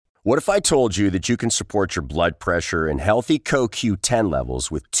What if I told you that you can support your blood pressure and healthy CoQ10 levels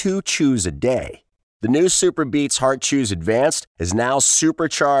with 2 chews a day? The new Super Beats Heart Chews Advanced is now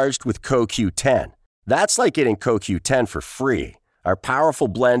supercharged with CoQ10. That's like getting CoQ10 for free. Our powerful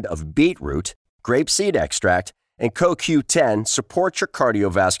blend of beetroot, grapeseed extract, and CoQ10 supports your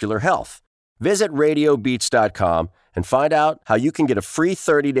cardiovascular health. Visit radiobeats.com and find out how you can get a free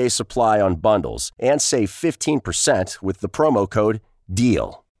 30-day supply on bundles and save 15% with the promo code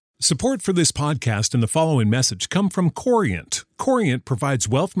DEAL. Support for this podcast and the following message come from Corient. Corient provides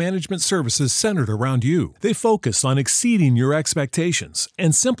wealth management services centered around you. They focus on exceeding your expectations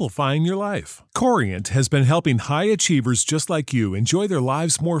and simplifying your life. Corient has been helping high achievers just like you enjoy their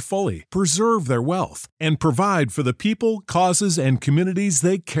lives more fully, preserve their wealth, and provide for the people, causes, and communities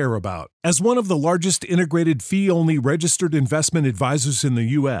they care about. As one of the largest integrated fee-only registered investment advisors in the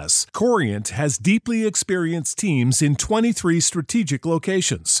U.S., Corient has deeply experienced teams in 23 strategic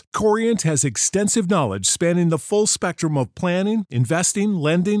locations. Corient has extensive knowledge spanning the full spectrum of planning, investing,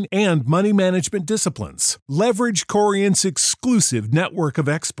 lending, and money management disciplines. Leverage Corient's exclusive network of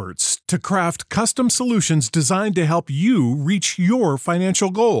experts to craft custom solutions designed to help you reach your financial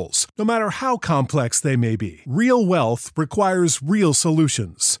goals, no matter how complex they may be. Real wealth requires real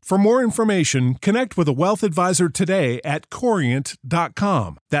solutions. For more information, connect with a wealth advisor today at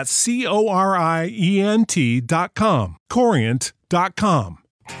Corient.com. That's Corient.com. Corient.com.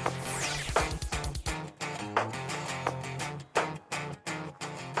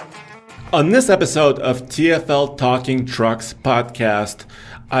 On this episode of TFL Talking Trucks podcast,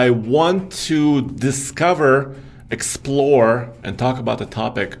 I want to discover, explore, and talk about the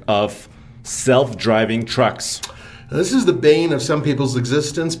topic of self-driving trucks. Now, this is the bane of some people's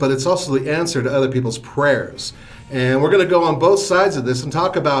existence, but it's also the answer to other people's prayers. And we're going to go on both sides of this and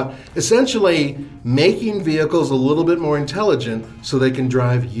talk about essentially making vehicles a little bit more intelligent so they can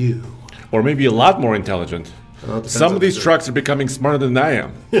drive you. Or maybe a lot more intelligent. Well, some of these trucks are becoming smarter than I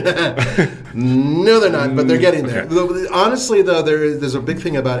am. No, they're not, but they're getting there. Okay. Honestly, though, there's a big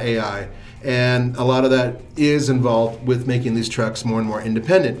thing about AI, and a lot of that is involved with making these trucks more and more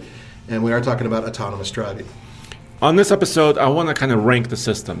independent. And we are talking about autonomous driving. On this episode, I want to kind of rank the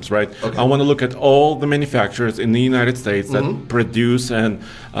systems, right? Okay. I want to look at all the manufacturers in the United States that produce and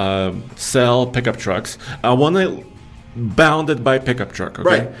sell pickup trucks. I want to bounded by pickup truck,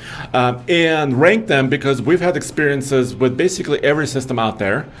 okay? Right. And rank them because we've had experiences with basically every system out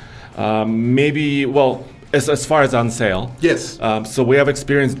there. As far as on sale. Yes. So we have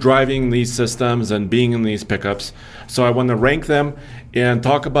experience driving these systems and being in these pickups. So I want to rank them and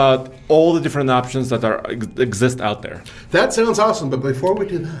talk about all the different options that exist out there. That sounds awesome, but before we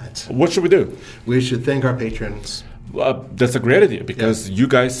do that, what should we do? We should thank our patrons. That's a great idea because you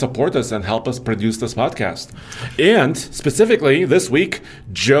guys support us and help us produce this podcast. And specifically this week,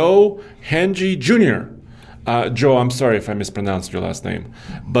 Joe Hengy Jr. Joe, I'm sorry if I mispronounced your last name,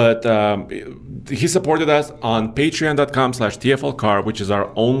 but he supported us on patreon.com/TFLcar, which is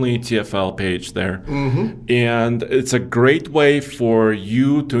our only TFL page there. Mm-hmm. And it's a great way for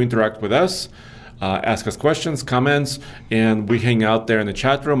you to interact with us. Ask us questions, comments, and we hang out there in the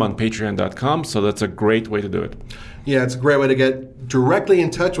chat room on patreon.com, so that's a great way to do it. Yeah, it's a great way to get directly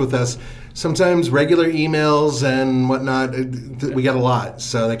in touch with us. Sometimes regular emails and whatnot, we get a lot,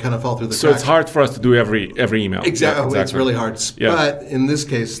 so they kind of fall through the cracks. So it's hard for us to do every email. Exactly. It's really hard. Yeah. But in this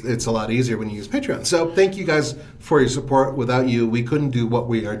case, it's a lot easier when you use Patreon. So thank you guys for your support. Without you, we couldn't do what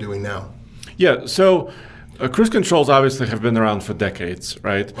we are doing now. Yeah, so cruise controls obviously have been around for decades,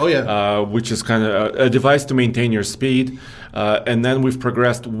 right? Oh, yeah. Which is kind of a device to maintain your speed. And then we've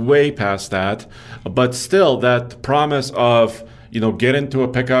progressed way past that. But still, that promise of, get into a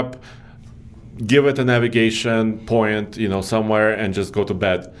pickup, give it a navigation point, somewhere and just go to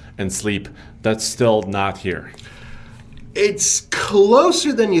bed and sleep, that's still not here. It's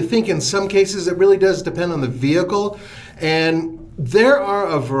closer than you think in some cases. It really does depend on the vehicle. And there are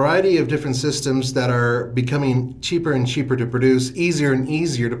a variety of different systems that are becoming cheaper and cheaper to produce, easier and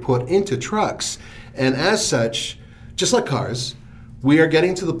easier to put into trucks. And as such, just like cars, we are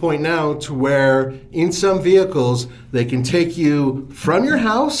getting to the point now to where in some vehicles, they can take you from your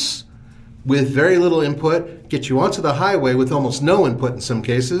house with very little input, get you onto the highway with almost no input in some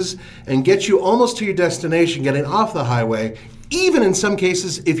cases, and get you almost to your destination, getting off the highway, even in some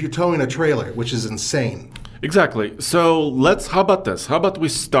cases if you're towing a trailer, which is insane. Exactly. So how about this? How about we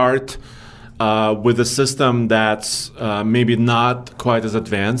start with a system that's maybe not quite as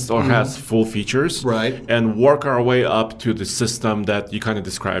advanced or has full features, right? And work our way up to the system that you kind of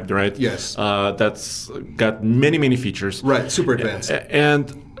described, right? Yes. That's got many, many features. Right, super advanced.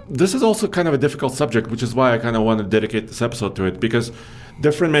 And this is also kind of a difficult subject, which is why I kind of want to dedicate this episode to it, because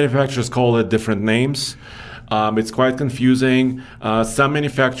Different manufacturers call it different names. It's quite confusing. Some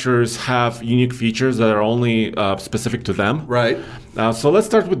manufacturers have unique features that are only specific to them. Right. So let's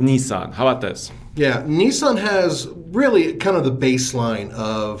start with Nissan. How about this? Yeah, Nissan has really kind of the baseline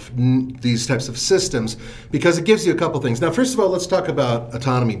of these types of systems because it gives you a couple things. Now, first of all, let's talk about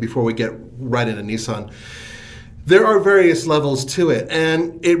autonomy before we get right into Nissan. There are various levels to it,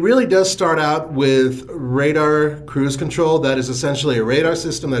 and it really does start out with radar cruise control. That is essentially a radar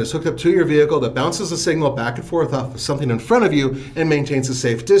system that is hooked up to your vehicle that bounces a signal back and forth off of something in front of you and maintains a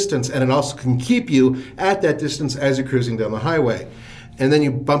safe distance, and it also can keep you at that distance as you're cruising down the highway. And then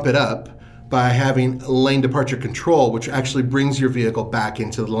you bump it up by having lane departure control, which actually brings your vehicle back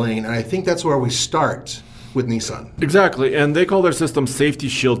into the lane. And I think that's where we start with Nissan. Exactly, and they call their system Safety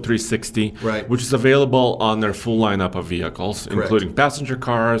Shield 360, right, which is available on their full lineup of vehicles, correct, including passenger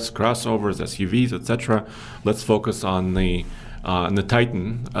cars, crossovers, SUVs, etc. Let's focus on the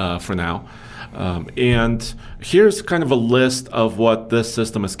Titan for now. And here's kind of a list of what this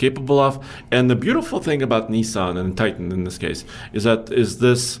system is capable of. And the beautiful thing about Nissan and Titan in this case is that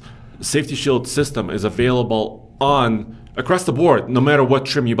this Safety Shield system is available across the board, no matter what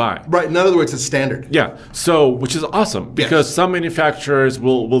trim you buy. Right. In other words, it's standard. Yeah. So, which is awesome because some manufacturers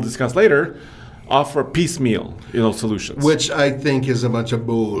we'll discuss later offer piecemeal, solutions. Which I think is a bunch of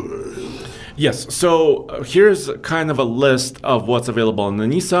bull. Yes. So here's kind of a list of what's available on the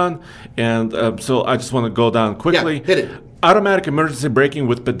Nissan, and so I just want to go down quickly. Yeah, hit it. Automatic emergency braking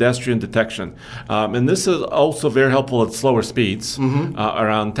with pedestrian detection. And this is also very helpful at slower speeds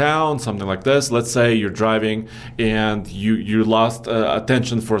around town, something like this. Let's say you're driving and you lost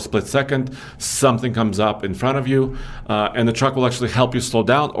attention for a split second. Something comes up in front of you, and the truck will actually help you slow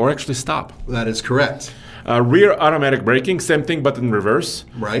down or actually stop. That is correct. Rear automatic braking, same thing but in reverse.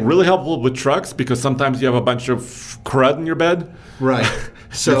 Right. Really helpful with trucks because sometimes you have a bunch of crud in your bed. Right.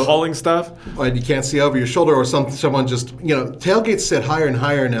 So you're hauling stuff. And you can't see over your shoulder, or someone just, tailgates sit higher and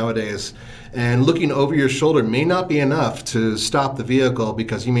higher nowadays. And looking over your shoulder may not be enough to stop the vehicle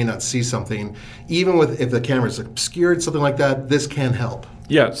because you may not see something. Even if the camera's obscured, something like that, this can help.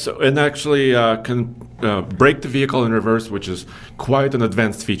 Yeah, so and actually can brake the vehicle in reverse, which is quite an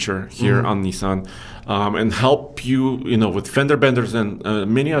advanced feature here on Nissan, and help you, with fender benders and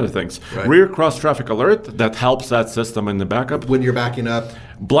many other things. Right. Rear cross traffic alert, that helps that system in the backup. When you're backing up.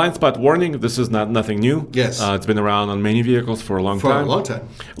 Blind spot warning, this is nothing new. Yes. It's been around on many vehicles for a long time. For a long time.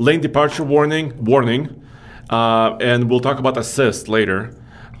 Lane departure warning, and we'll talk about assist later.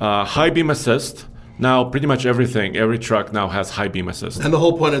 High beam assist. Now, pretty much every truck now has high beam assist. And the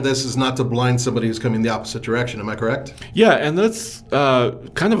whole point of this is not to blind somebody who's coming the opposite direction. Am I correct? Yeah, and that's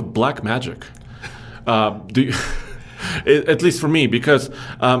kind of black magic. At least for me, because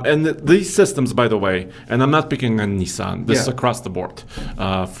these systems, by the way, and I'm not picking on Nissan. This is across the board.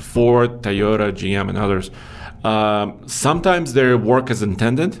 Ford, Toyota, GM, and others. Sometimes they work as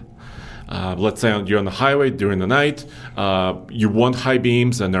intended. Let's say you're on the highway during the night, you want high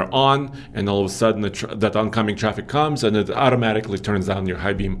beams and they're on, and all of a sudden that oncoming traffic comes and it automatically turns down your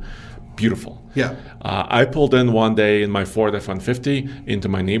high beam. Beautiful. Yeah. I pulled in one day in my Ford F-150 into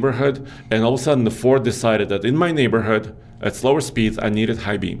my neighborhood, and all of a sudden the Ford decided that in my neighborhood, at slower speeds, I needed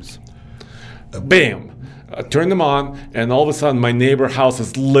high beams. Bam! I turned them on, and all of a sudden my neighbor house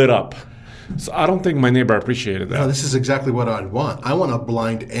is lit up. So I don't think my neighbor appreciated that. No, this is exactly what I want. I want to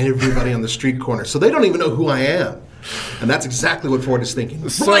blind everybody on the street corner so they don't even know who I am. And that's exactly what Ford is thinking.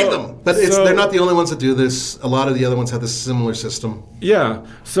 Blind them! But they're not the only ones that do this. A lot of the other ones have this similar system. Yeah.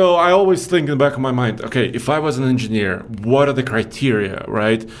 So I always think in the back of my mind, okay, if I was an engineer, what are the criteria,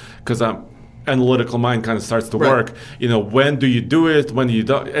 right? Because analytical mind kind of starts to work. When do you do it? When do you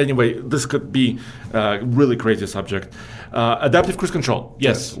don't? Anyway, this could be a really crazy subject. Adaptive cruise control.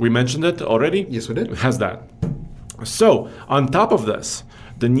 Yes, we mentioned it already. Yes, we did. It has that. So on top of this,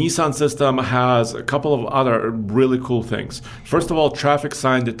 the Nissan system has a couple of other really cool things. First of all, traffic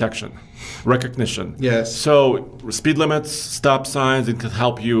sign detection, recognition. Yes. So speed limits, stop signs, it can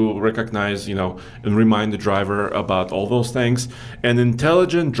help you recognize, and remind the driver about all those things. An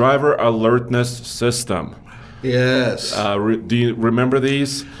intelligent driver alertness system. Yes. Do you remember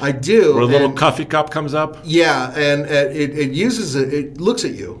these? I do. Where a little coffee cup comes up? Yeah, and it looks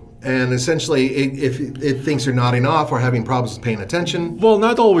at you. And essentially, if it thinks you're nodding off or having problems with paying attention. Well,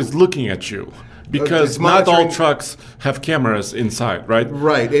 not always looking at you, because not all trucks have cameras inside, right?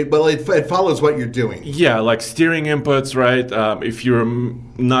 Right, it follows what you're doing. Yeah, like steering inputs, right? If you're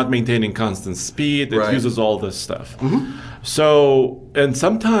not maintaining constant speed, it uses all this stuff. Mm-hmm. So, and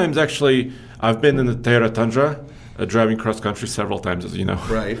sometimes actually, I've been in the Toyota Tundra driving cross country several times, as you know.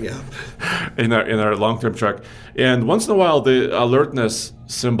 Right. Yeah. in our long-term truck, and once in a while the alertness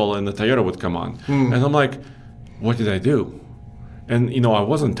symbol in the Toyota would come on, and I'm like, what did I do? And I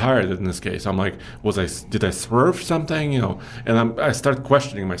wasn't tired in this case. I'm like, did I swerve something? And I start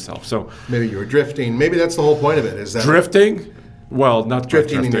questioning myself. So maybe you were drifting. Maybe that's the whole point of it. Is that drifting? Well, not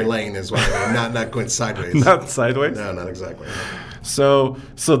drifting in your lane is what I mean. Not going sideways. Not sideways. No, not exactly. So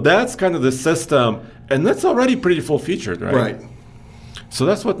that's kind of the system, and that's already pretty full featured, right? Right. So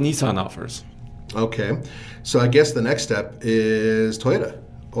that's what Nissan offers. Okay. So I guess the next step is Toyota,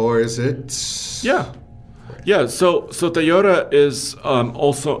 or is it? Yeah. Yeah, so Toyota is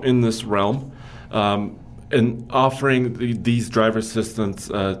also in this realm and offering these driver assistance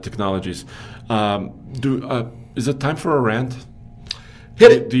technologies. Is it time for a rant?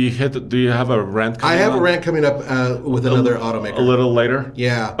 Hit it. Do you have a rant coming I have on? a rant coming up with another automaker. A little later?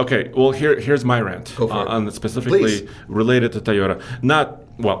 Yeah. Okay, well, here's my rant Go for it. on specifically Please. related to Toyota.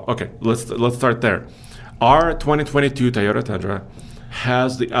 Let's start there. Our 2022 Toyota Tundra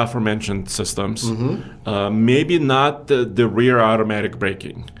has the aforementioned systems, maybe not the rear automatic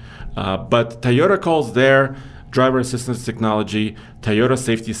braking, but Toyota calls their driver assistance technology Toyota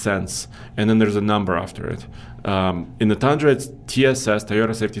Safety Sense, and then there's a number after it. In the Tundra, it's TSS,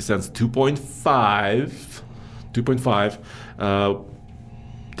 Toyota Safety Sense 2.5.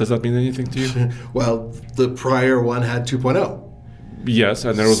 Does that mean anything to you? Well, the prior one had 2.0. Yes,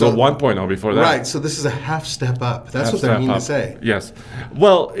 and there was a 1.0 before that. Right, so this is a half step up. That's what they mean to say. Yes.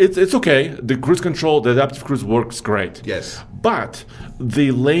 Well, it's okay. The cruise control, the adaptive cruise works great. Yes. But the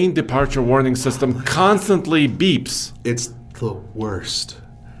lane departure warning system constantly beeps. It's the worst.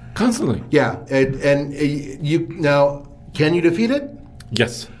 Constantly. Yeah, and you now, can you defeat it?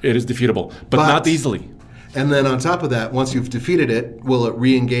 Yes, it is defeatable, but not easily. And then on top of that, once you've defeated it, will it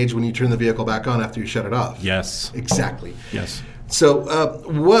re-engage when you turn the vehicle back on after you shut it off? Yes. Exactly. Yes. So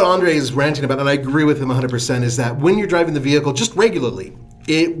what Andre is ranting about, and I agree with him 100%, is that when you're driving the vehicle just regularly,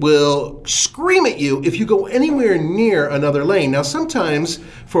 it will scream at you if you go anywhere near another lane. Now, sometimes,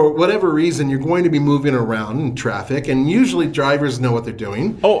 for whatever reason, you're going to be moving around in traffic, and usually drivers know what they're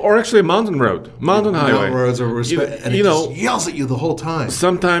doing. Oh, or actually a mountain road, mountain highway. Mountain roads are and it just yells at you the whole time.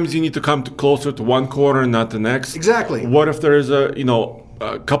 Sometimes you need to come closer to one corner and not the next. Exactly. What if there is a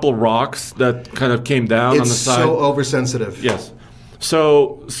couple of rocks that kind of came down on the side? It's so oversensitive. Yes.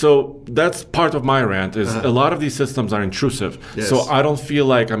 So that's part of my rant is a lot of these systems are intrusive. Yes. So I don't feel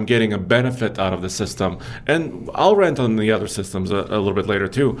like I'm getting a benefit out of the system. And I'll rant on the other systems a little bit later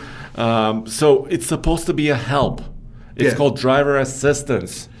too. So it's supposed to be a help. It's called driver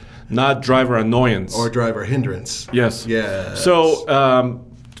assistance, not driver annoyance. Or driver hindrance. Yes. Yes. So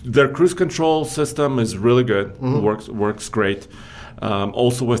their cruise control system is really good. Works great.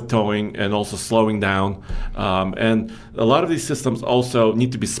 Also with towing and also slowing down. And a lot of these systems also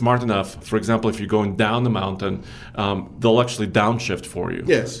need to be smart enough. For example, if you're going down the mountain, they'll actually downshift for you.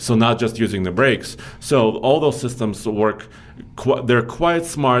 Yes. So not just using the brakes. So all those systems work. They're quite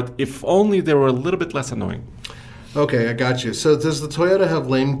smart, if only they were a little bit less annoying. Okay, I got you. So does the Toyota have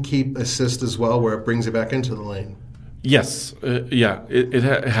lane keep assist as well, where it brings you back into the lane? Yes, it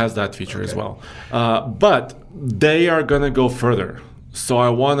has that feature as well. But they are going to go further. So I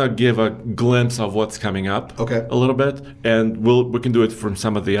want to give a glimpse of what's coming up a little bit, and we can do it from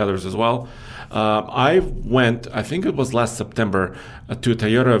some of the others as well. I went, I think it was last September, to a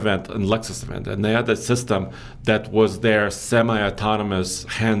Toyota event and Lexus event, and they had a system that was their semi-autonomous,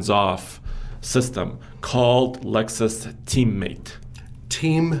 hands-off system called Lexus Teammate.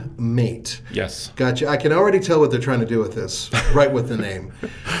 Teammate. Yes. Gotcha. I can already tell what they're trying to do with this, right with the name.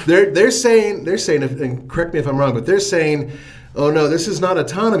 They're saying, and correct me if I'm wrong, but they're saying, oh no, this is not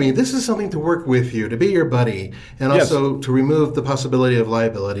autonomy. This is something to work with you, to be your buddy, and also to remove the possibility of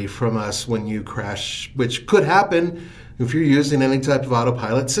liability from us when you crash, which could happen if you're using any type of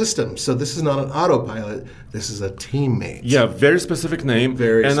autopilot system. So this is not an autopilot. This is a teammate. Yeah, very specific name.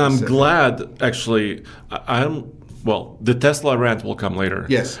 I'm glad, actually, well, the Tesla rant will come later.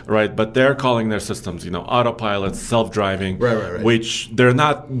 Yes. Right, but they're calling their systems, autopilot, self-driving, right. which they're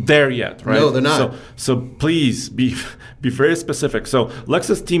not there yet, right? No, they're not. So please be very specific. So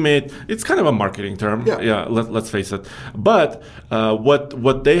Lexus Teammate, it's kind of a marketing term. Yeah. Let's face it. But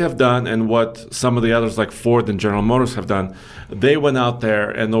what they have done and what some of the others like Ford and General Motors have done, they went out there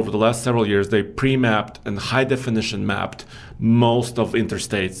and over the last several years, they pre-mapped and high-definition mapped most of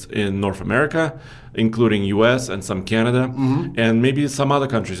interstates in North America, including US and some Canada, and maybe some other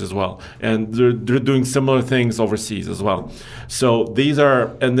countries as well. And they're doing similar things overseas as well. So these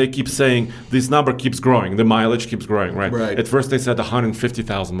are, and they keep saying this number keeps growing, the mileage keeps growing, right? At first they said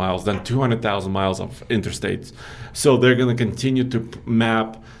 150,000 miles, then 200,000 miles of interstates. So they're going to continue to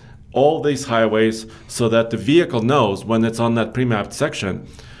map all these highways so that the vehicle knows when it's on that pre-mapped section,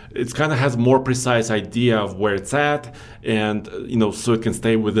 it kind of has more precise idea of where it's at, and so it can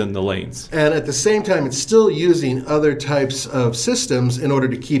stay within the lanes. And at the same time, it's still using other types of systems in order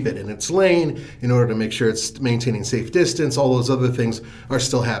to keep it in its lane, in order to make sure it's maintaining safe distance. All those other things are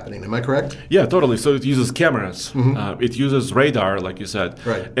still happening. Am I correct? Yeah, totally. So it uses cameras. It uses radar, like you said.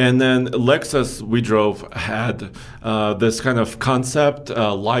 Right. And then Lexus, we drove, had this kind of concept,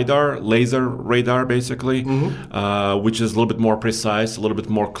 LiDAR, laser radar, basically, which is a little bit more precise, a little bit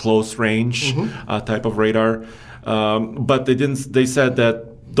more close range type of radar. But they said that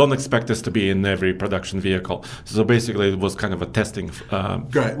don't expect this to be in every production vehicle. So basically it was kind of a testing.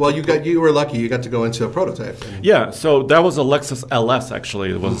 Great. Well, you were lucky. You got to go into a prototype. Yeah, so that was a Lexus LS,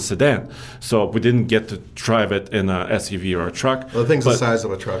 actually. It was a sedan. So we didn't get to drive it in a SUV or a truck. Well, the thing's the size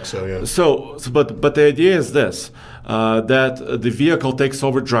of a truck, so yeah. But the idea is this, that the vehicle takes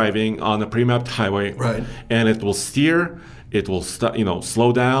over driving on a pre-mapped highway. Right. And it will steer. It will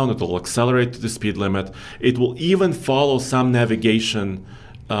slow down. It will accelerate to the speed limit. It will even follow some navigation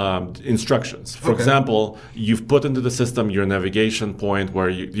instructions. For example, you've put into the system your navigation point, where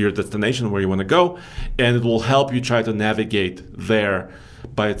your destination, where you want to go, and it will help you try to navigate there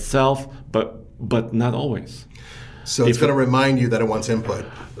by itself, but not always. So it's going to remind you that it wants input.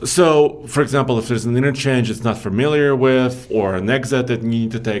 So, for example, if there's an interchange it's not familiar with, or an exit that you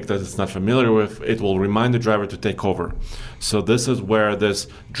need to take that it's not familiar with, it will remind the driver to take over. So this is where this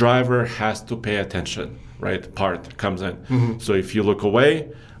driver has to pay attention, right, part comes in. So if you look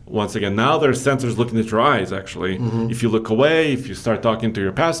away, once again, now there's sensors looking at your eyes, actually. If you look away, if you start talking to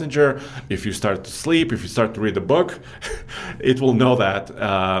your passenger, if you start to sleep, if you start to read a book, it will know that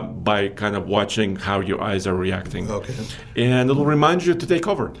by kind of watching how your eyes are reacting. Okay. And it will remind you to take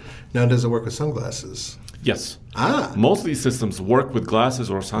over. Now, does it work with sunglasses? Yes. Most of these systems work with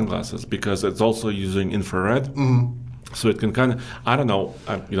glasses or sunglasses because it's also using infrared. So it can kind of, I don't know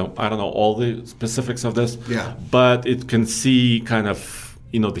all the specifics of this. Yeah. But it can see kind of,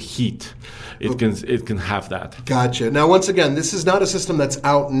 the heat. It can have that. Gotcha. Now, once again, this is not a system that's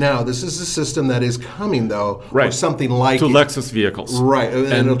out now. This is a system that is coming, though, or something like to Lexus vehicles. Right,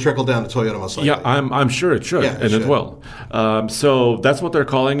 and it'll trickle down to Toyota most likely. Yeah, I'm sure it should, it will. So that's what they're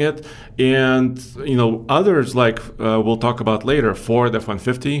calling it. And others like we'll talk about later, Ford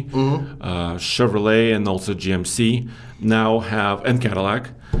F-150, Chevrolet, and also GMC now have, and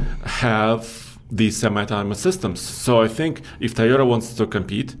Cadillac have these semi-autonomous systems. So I think if Toyota wants to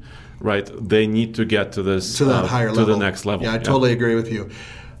compete, right, they need to get to this that higher level, to the next level. Yeah, I totally agree with you.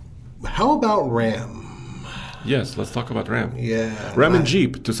 How about Ram? Yes, let's talk about Ram. Yeah, Ram and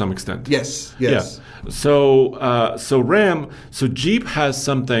Jeep to some extent. Yes. Yeah. So Jeep has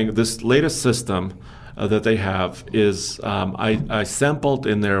something. This latest system that they have is I sampled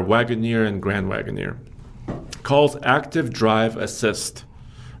in their Wagoneer and Grand Wagoneer, called Active Drive Assist.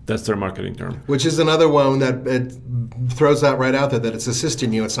 That's their marketing term. Which is another one that it throws that right out there, that it's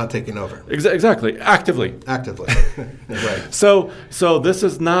assisting you, it's not taking over. Exactly. Actively. Right. So this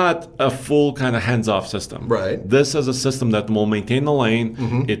is not a full kind of hands-off system. Right. This is a system that will maintain the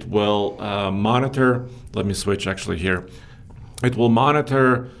lane. It will monitor. Let me switch actually here. It will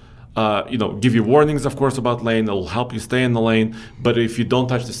monitor. Give you warnings, of course, about lane. It will help you stay in the lane. But if you don't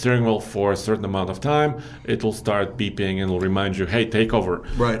touch the steering wheel for a certain amount of time, it will start beeping and will remind you, hey, take over.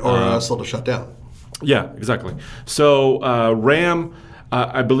 Right, or else it'll shut down. Yeah, exactly. So Ram,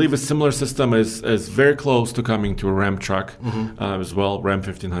 I believe a similar system is very close to coming to a Ram truck as well, Ram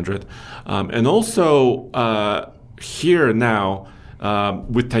 1500. And also here now,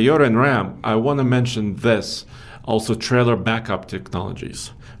 with Toyota and Ram, I want to mention this, also trailer backup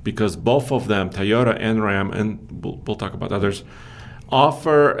technologies. Because both of them, Toyota and Ram, and we'll talk about others,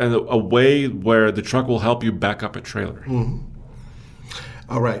 offer a way where the truck will help you back up a trailer.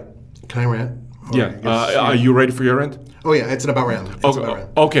 All right. Can I rant? Are you ready for your rant? Oh, yeah. It's about Ram.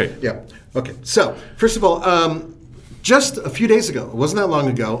 Okay. Yeah. Okay. So, first of all, just a few days ago, it wasn't that long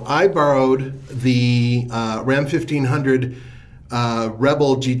ago, I borrowed the Ram 1500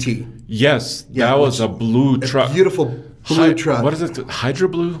 Rebel GT. Yes. That was a blue truck. Beautiful blue truck. What is it? Hydro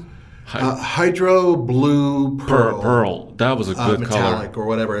Blue? Hydro Blue Pearl. Pearl. That was a good metallic color. or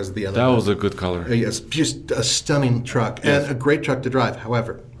whatever is the end That of it. was a good color. Yes, just a stunning truck and a great truck to drive.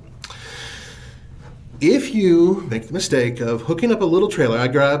 However, if you make the mistake of hooking up a little trailer, I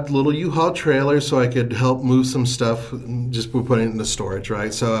grabbed a little U-Haul trailer so I could help move some stuff, and just put it into storage,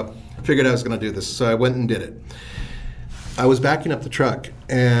 right? So I figured I was going to do this, so I went and did it. I was backing up the truck,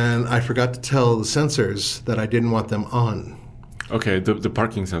 and I forgot to tell the sensors that I didn't want them on. Okay, the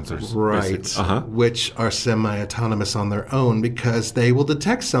parking sensors. Right, which are semi-autonomous on their own because they will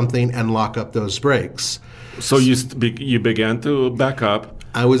detect something and lock up those brakes. So you began to back up.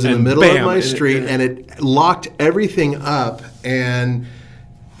 I was in the middle of my street, and it locked everything up. And,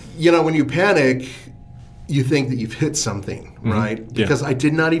 when you panic, you think that you've hit something, right? Because I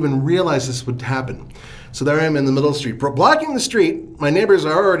did not even realize this would happen. So there I am in the middle of the street, blocking the street. My neighbors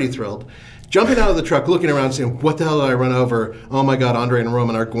are already thrilled. Jumping out of the truck, looking around, saying, what the hell did I run over? Oh, my God, Andre and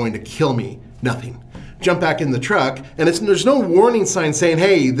Roman are going to kill me. Nothing. Jump back in the truck, and there's no warning sign saying,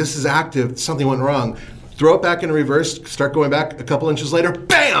 hey, this is active, something went wrong. Throw it back in reverse, start going back a couple inches later,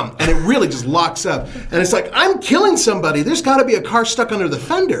 bam! And it really just locks up. And it's like, I'm killing somebody. There's got to be a car stuck under the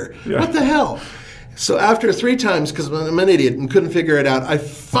fender. Yeah. What the hell? So after 3 times, because I'm an idiot and couldn't figure it out, I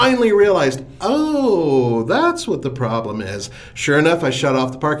finally realized, oh, that's what the problem is. Sure enough, I shut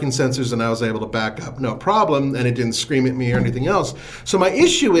off the parking sensors and I was able to back up. No problem, and it didn't scream at me or anything else. So my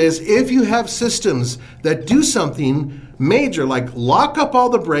issue is, if you have systems that do something major, like lock up all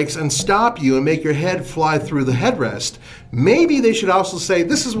the brakes and stop you and make your head fly through the headrest, maybe they should also say,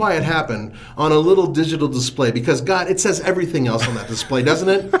 this is why it happened, on a little digital display, because God, it says everything else on that display, doesn't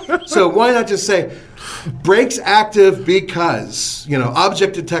it? So why not just say, brakes active because,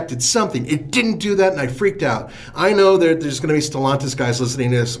 object detected something. It didn't do that, and I freaked out. I know there's going to be Stellantis guys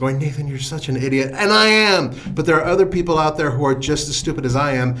listening to this going, Nathan, you're such an idiot. And I am. But there are other people out there who are just as stupid as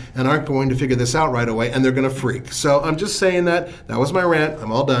I am and aren't going to figure this out right away, and they're going to freak. So I'm just saying that. That was my rant.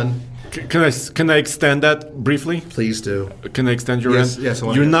 I'm all done. Can I extend that briefly? Please do. Can I extend your rant? Yes.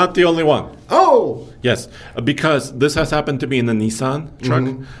 You're not the only one. Oh! Yes, because this has happened to me in the Nissan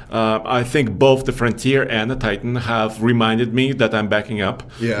truck. I think both the Frontier and the Titan have reminded me that I'm backing up,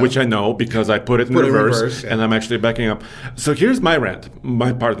 which I know because I put it in reverse, and I'm actually backing up. So here's my rant.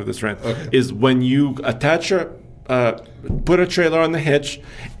 My part of this rant is when you attach put a trailer on the hitch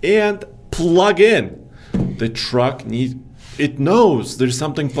and plug in, the truck it knows there's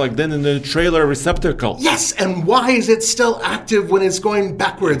something plugged in the trailer receptacle. Yes, and why is it still active when it's going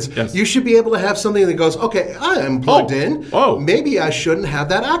backwards? Yes. You should be able to have something that goes, okay, I am plugged in. Oh. Maybe I shouldn't have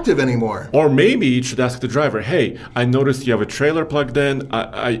that active anymore. Or maybe you should ask the driver, hey, I noticed you have a trailer plugged in.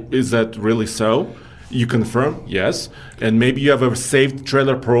 Is that really so? You confirm, yes. And maybe you have a saved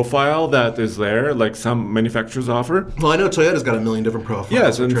trailer profile that is there, like some manufacturers offer. Well, I know Toyota's got a million different profiles.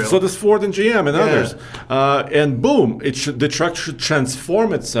 Yes, and so does Ford and GM and others. And boom, the truck should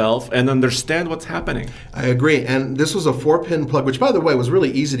transform itself and understand what's happening. I agree. And this was a 4-pin plug, which, by the way, was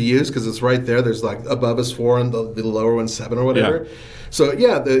really easy to use because it's right there. There's like above is 4 and the lower one's 7 or whatever. Yeah. So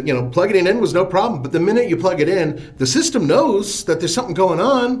plugging it in was no problem. But the minute you plug it in, the system knows that there's something going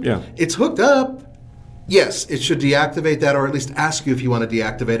on. Yeah. It's hooked up. Yes, it should deactivate that, or at least ask you if you want to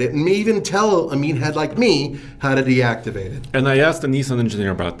deactivate it, and even tell a meathead like me how to deactivate it. And I asked a Nissan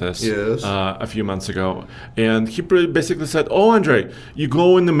engineer about this a few months ago, and he basically said, oh, Andre, you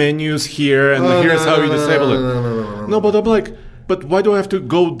go in the menus here, and here's how you disable it. No, but I'm like, but why do I have to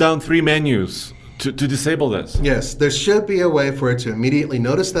go down 3 menus to disable this? Yes, there should be a way for it to immediately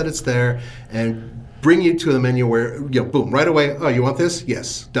notice that it's there and bring you to the menu where, boom, right away, oh, you want this?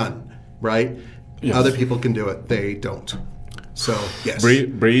 Yes, done, right? Yes. Other people can do it. They don't. So, yes.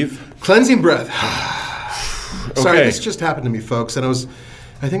 Breathe. Cleansing breath. Sorry, this just happened to me, folks. And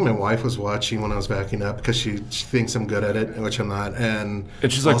I think my wife was watching when I was backing up because she thinks I'm good at it, which I'm not. And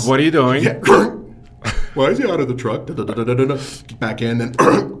she's like, what are you doing? Yeah. Why is he out of the truck? Back in,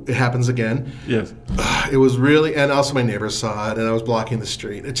 and it happens again. Yes. It was really, and also my neighbors saw it, and I was blocking the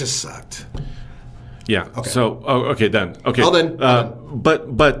street. It just sucked. Yeah. Okay. So, then. Okay. All done.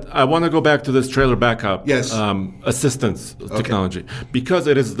 But I want to go back to this trailer backup assistance technology because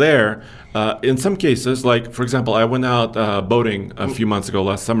it is there. In some cases, like for example, I went out boating a few months ago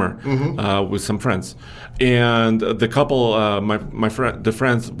last summer with some friends, and the couple, the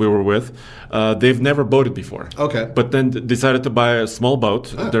friends we were with, they've never boated before. Okay. But then decided to buy a small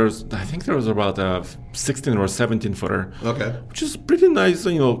boat. I think there was about a 16 or 17 footer. Okay. Which is pretty nice,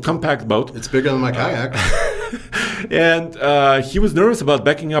 compact boat. It's bigger than my kayak. And he was nervous about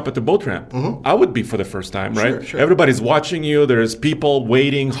backing up at the boat ramp. I would be for the first time, right? Sure. Everybody's watching you. There's people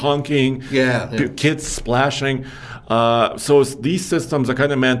waiting, honking, kids splashing. So these systems are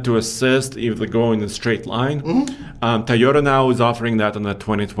kind of meant to assist if they go in a straight line. Toyota now is offering that on the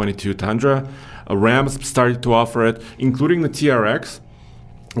 2022 Tundra. Ram's started to offer it, including the TRX.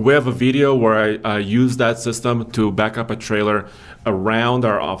 We have a video where I use that system to back up a trailer around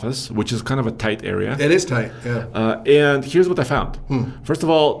our office, which is kind of a tight area. It is tight, yeah. And here's what I found. First of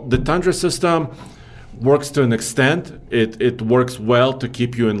all, the Tundra system works to an extent. It works well to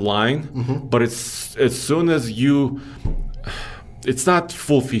keep you in line, but it's as soon as you... It's not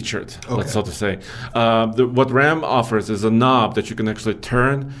full-featured, let's so to say. What Ram offers is a knob that you can actually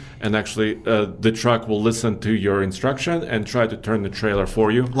turn, and actually the truck will listen to your instruction and try to turn the trailer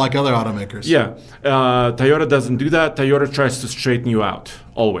for you. Like other automakers. Yeah. Toyota doesn't do that. Toyota tries to straighten you out,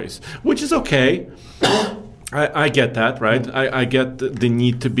 always, which is okay. I get that, right? I get the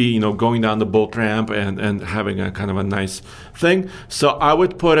need to be, going down the boat ramp and having a kind of a nice thing. So I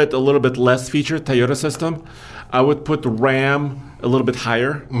would put it a little bit less featured, Toyota system. I would put the Ram a little bit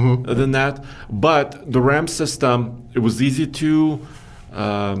higher than that. But the Ram system, it was easy to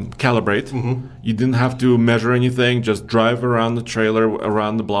calibrate. You didn't have to measure anything, just drive around the trailer,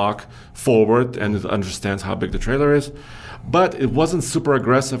 around the block, forward, and it understands how big the trailer is. But it wasn't super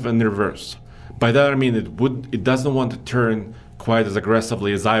aggressive in reverse. By that I mean it doesn't want to turn quite as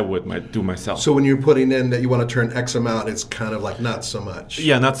aggressively as I would do myself. So when you're putting in that you want to turn X amount, it's kind of like not so much.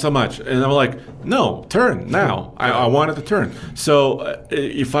 Yeah, not so much. And I'm like, no, turn now. I want it to turn. So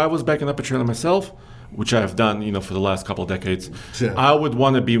if I was backing up a trailer myself, which I have done, for the last couple of decades, I would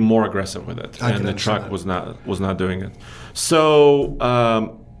want to be more aggressive with it. And the truck was not doing it. So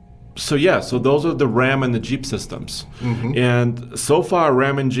those are the Ram and the Jeep systems. And so far,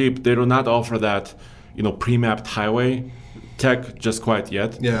 Ram and Jeep, they do not offer that, pre-mapped highway tech just quite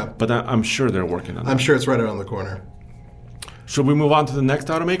yet. Yeah. But I'm sure they're working on that. I'm sure it's right around the corner. Should we move on to the next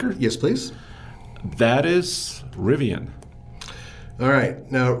automaker? Yes, please. That is Rivian. All right.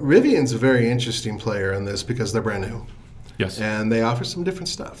 Now, Rivian's a very interesting player in this because they're brand new. Yes. And they offer some different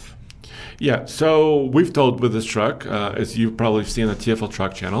stuff. Yeah. So we've told with this truck, as you've probably seen on the TFL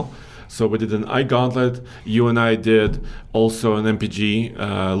Truck channel. So we did an iGauntlet. You and I did also an MPG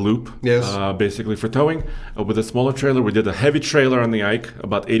loop, basically for towing. With a smaller trailer, we did a heavy trailer on the Ike,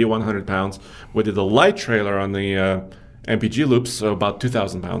 about 8,100 pounds. We did a light trailer on the MPG loops, so about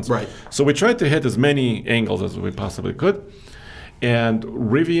 2,000 pounds. Right. So we tried to hit as many angles as we possibly could. And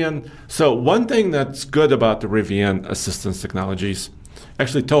Rivian, so one thing that's good about the Rivian assistance technologies,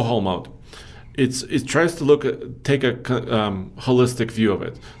 actually tow haul mode. It tries to take a holistic view of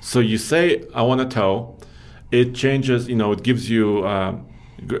it. So you say, I want to tow. It changes, it gives you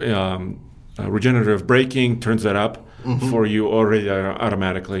regenerative braking, turns that up for you already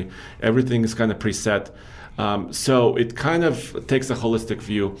automatically. Everything is kind of preset. So it kind of takes a holistic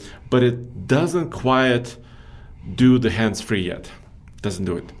view, but it doesn't quite do the hands-free yet. Doesn't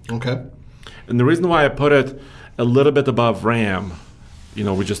do it. Okay. And the reason why I put it a little bit above Ram,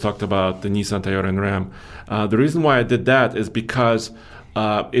 we just talked about the Nissan, Toyota, and Ram. The reason why I did that is because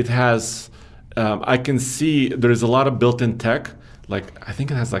it has, I can see there's a lot of built-in tech. I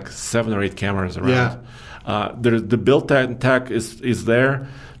think it has 7 or 8 cameras around. Yeah. The built-in tech is there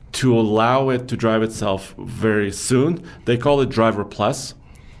to allow it to drive itself very soon. They call it Driver Plus.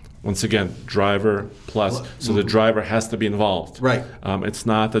 Once again, Driver Plus. So the driver has to be involved. Right. It's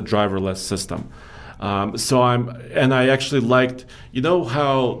not a driverless system. I actually liked,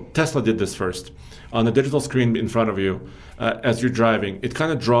 how Tesla did this first. On the digital screen in front of you, as you're driving, it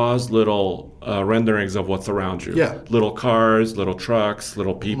kind of draws little renderings of what's around you. Yeah. Little cars, little trucks,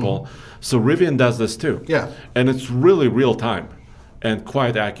 little people. So Rivian does this too. Yeah. And it's really real time and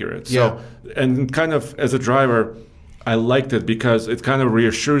quite accurate. So, and kind of as a driver, I liked it because it kind of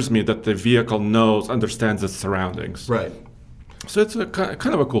reassures me that the vehicle understands its surroundings. Right. So it's a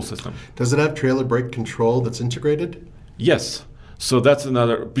kind of a cool system. Does it have trailer brake control that's integrated? Yes. So that's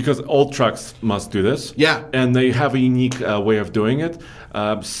another, because all trucks must do this. Yeah. And they have a unique way of doing it.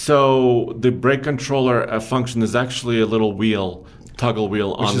 So the brake controller function is actually a little toggle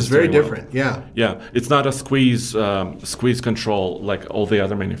wheel on the steering wheel. Which is very different, yeah. Yeah. It's not a squeeze control like all the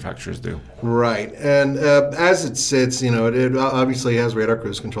other manufacturers do. Right. And as it sits, it obviously has radar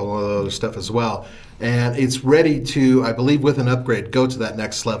cruise control and all the other stuff as well. And it's ready to, I believe, with an upgrade, go to that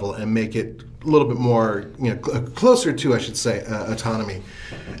next level and make it a little bit more, closer to, I should say, autonomy.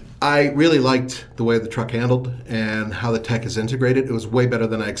 I really liked the way the truck handled and how the tech is integrated. It was way better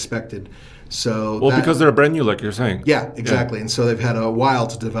than I expected. So because they're brand new, like you're saying. Yeah, exactly. Yeah. And so they've had a while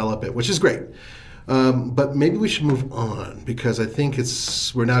to develop it, which is great. But maybe we should move on because I think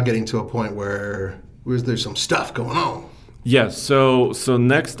we're now getting to a point where there's some stuff going on. Yes. So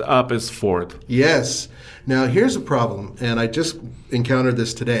next up is Ford. Yes. Now here's a problem, and I just encountered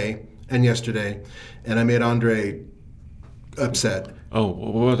this today and yesterday, and I made Andre upset. Oh,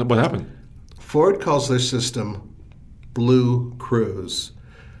 what happened? Ford calls their system Blue Cruise.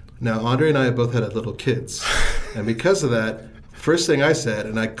 Now Andre and I have both had little kids, and because of that, first thing I said,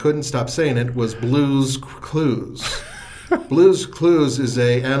 and I couldn't stop saying it, was Blue's Clues. Blue's Clues is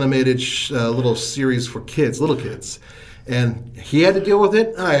a animated little series for little kids. And he had to deal with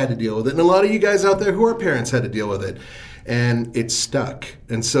it, I had to deal with it, and a lot of you guys out there who are parents had to deal with it. And it stuck.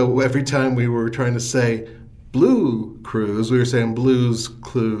 And so every time we were trying to say Blue Cruise, we were saying Blue's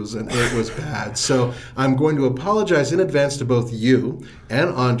Clues, and it was bad. So I'm going to apologize in advance to both you and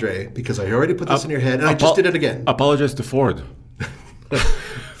Andre, because I already put this in your head, and I just did it again. Apologize to Ford.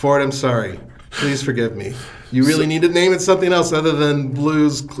 Ford, I'm sorry. Please forgive me. You really need to name it something else other than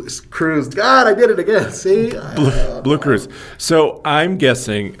Blue's Cruise. God, I did it again. See? Blue Cruise. So I'm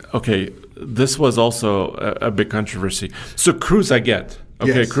guessing, okay, this was also a big controversy. So Cruise I get.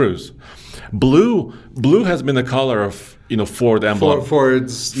 Okay, yes. Cruise. Blue has been the color of Ford emblem.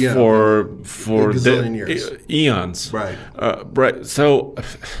 Ford's, for gazillion years. Eons. Right. Right. So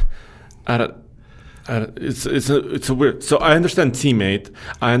it's a weird. So I understand teammate.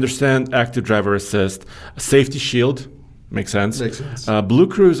 I understand active driver assist, safety shield. Makes sense. Makes sense. Blue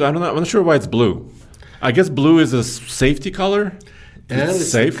Cruise. I don't know. I'm not sure why it's blue. I guess blue is a safety color. And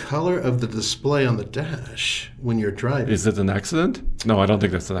it's safe. The color of the display on the dash when you're driving. Is it an accident? No, I don't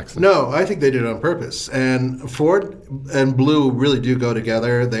think that's an accident. No, I think they did it on purpose. And Ford and blue really do go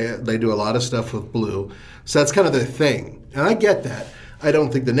together. They do a lot of stuff with blue. So that's kind of their thing. And I get that. I don't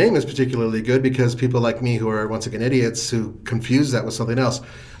think the name is particularly good because people like me who are, once again, idiots who confuse that with something else.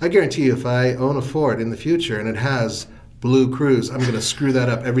 I guarantee you if I own a Ford in the future and it has Blue Cruise, I'm going to screw that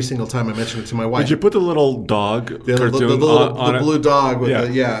up every single time I mention it to my wife. Did you put the little dog cartoon the blue dog with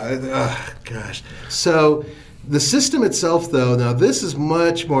the gosh. So the system itself, though, now this is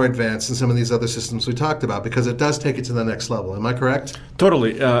much more advanced than some of these other systems we talked about because it does take it to the next level. Am I correct?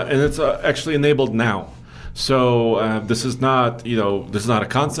 Totally, and it's actually enabled now. So this is not a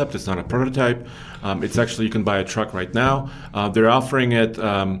concept. It's not a prototype. It's actually you can buy a truck right now. They're offering it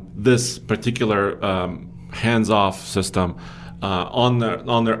this particular hands-off system on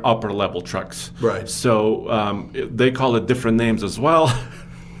their upper level trucks. Right. So they call it different names as well.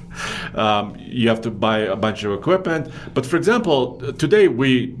 You have to buy a bunch of equipment. But for example, today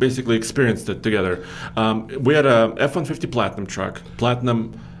we basically experienced it together. We had a F-150 Platinum truck.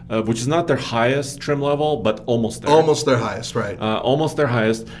 Platinum. Which is not their highest trim level, but almost there. Almost their highest, right. Almost their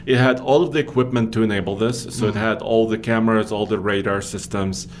highest. It had all of the equipment to enable this. So it had all the cameras, all the radar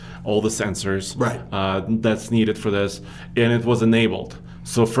systems, all the sensors that's needed for this. And it was enabled.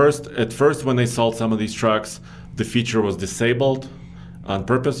 So at first, when they sold some of these trucks, the feature was disabled on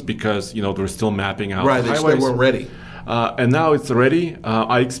purpose because, they were still mapping out the highways. They weren't ready. And now it's ready.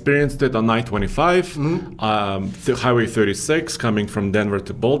 I experienced it on I-25, Highway 36, coming from Denver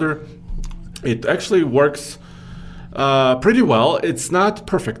to Boulder. It actually works pretty well. It's not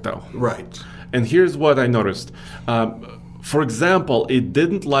perfect, though. Right. And here's what I noticed. For example, it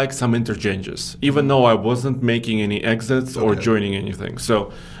didn't like some interchanges, even though I wasn't making any exits or joining anything.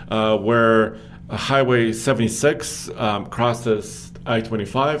 So where Highway 76 crosses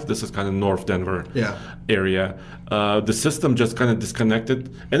I-25, this is kind of North Denver area. The system just kind of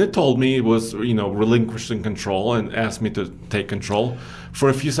disconnected, and it told me it was, relinquishing control and asked me to take control for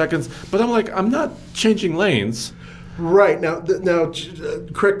a few seconds. But I'm like, I'm not changing lanes. Right. Now,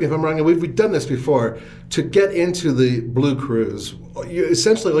 correct me if I'm wrong. We've done this before. To get into the Blue Cruise,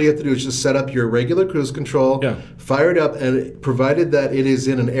 essentially all you have to do is just set up your regular cruise control, fire it up, and provided that it is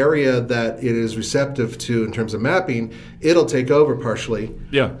in an area that it is receptive to in terms of mapping, it'll take over partially.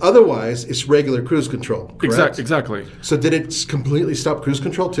 Yeah. Otherwise, it's regular cruise control, correct? Exactly. So did it completely stop cruise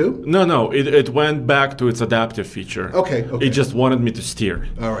control too? No. It went back to its adaptive feature. Okay. It just wanted me to steer.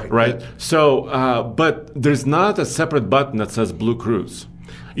 All right. Right? Good. So, but there's not a separate button that says Blue Cruise.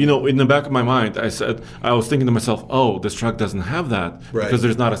 In the back of my mind, I was thinking to myself, oh, this truck doesn't have that because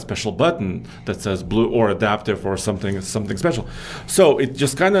there's not a special button that says blue or adaptive or something special. So it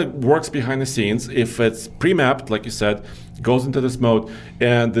just kind of works behind the scenes. If it's pre-mapped, like you said, goes into this mode,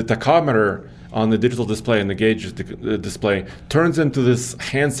 and the tachometer on the digital display and the gauge display turns into this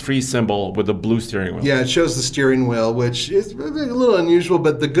hands-free symbol with a blue steering wheel. Yeah, it shows the steering wheel, which is a little unusual,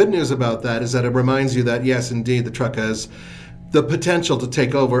 but the good news about that is that it reminds you that, yes, indeed, the truck has the potential to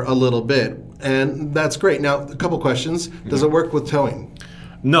take over a little bit, and that's great. Now, a couple questions. Does it work with towing?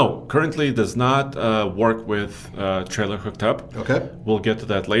 No, currently it does not work with trailer hooked up. Okay. We'll get to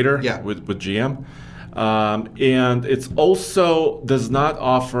that later Yeah. with GM. And it's also does not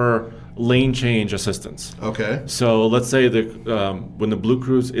offer lane change assistance. Okay. So let's say when the Blue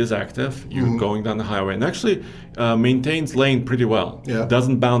Cruise is active, you're going down the highway, and actually maintains lane pretty well. Yeah.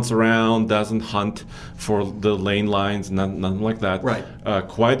 Doesn't bounce around, doesn't hunt for the lane lines, nothing like that. Right.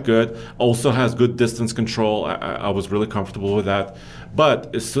 Quite good. Also has good distance control. I was really comfortable with that.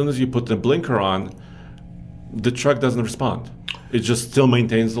 But as soon as you put the blinker on, the truck doesn't respond. It just still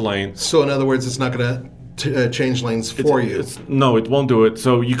maintains the lane. So in other words, it's not going to change lanes for you. No, it won't do it.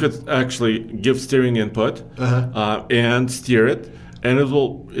 So you could actually give steering input and steer it, and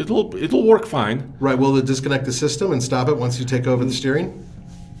it'll work fine. Right. Will it disconnect the system and stop it once you take over the steering?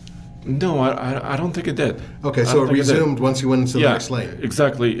 No, I don't think it did. Okay, so it resumed once you went into the next lane.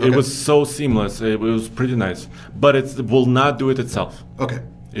 Exactly. Okay. It was so seamless. It was pretty nice. But it will not do it itself. Okay.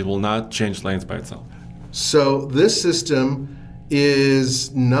 It will not change lanes by itself. So this system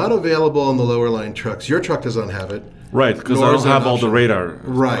is not available on the lower line trucks. Your truck doesn't have it. Right, because Nor I is don't it have an all the option. radar.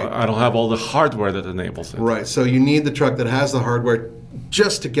 Right. I don't have all the hardware that enables it. Right. So you need the truck that has the hardware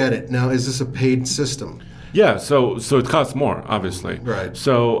just to get it. Now, is this a paid system? Yeah, so it costs more, obviously. Right.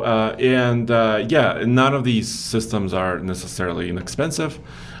 So none of these systems are necessarily inexpensive.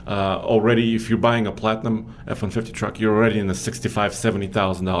 Already, if you're buying a Platinum F-150 truck, you're already in the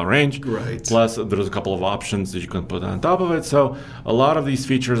 $65,000-$70,000 range. Right. Plus, there's a couple of options that you can put on top of it. So a lot of these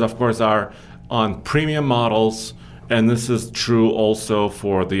features, of course, are on premium models, and this is true also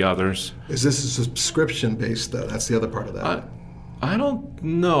for the others. Is this a subscription based though? That's the other part of that. I don't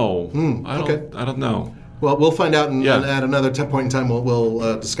know. Okay. I don't know. Well, we'll find out, and Yeah. at another point in time,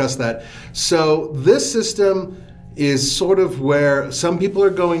 we'll discuss that. So this system is sort of where some people are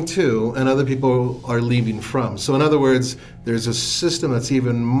going to and other people are leaving from. So in other words, there's a system that's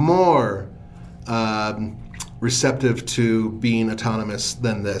even more receptive to being autonomous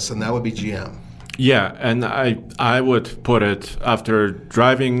than this, and that would be GM. Yeah, and I would put it, after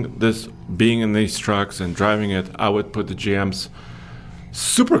driving this, being in these trucks and driving it, I would put the GM's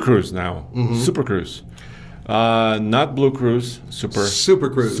Super Cruise now. Super Cruise. Not Blue Cruise, Super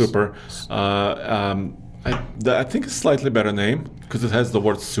Cruise. Super. I think it's a slightly better name because it has the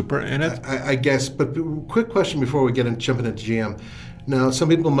word super in it. I guess, but quick question before we jump into GM. Now, some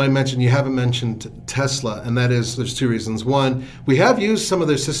people might mention, you haven't mentioned Tesla, and that is, there's two reasons. One, we have used some of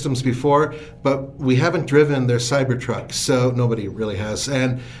their systems before, but we haven't driven their Cybertruck, so nobody really has.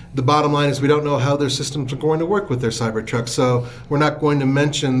 And the bottom line is we don't know how their systems are going to work with their Cybertruck, so we're not going to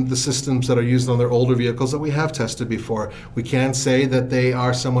mention the systems that are used on their older vehicles that we have tested before. We can say that they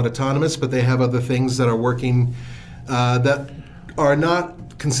are somewhat autonomous, but they have other things that are working that are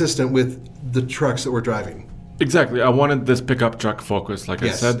not consistent with the trucks that we're driving. Exactly. I wanted this pickup truck focus, like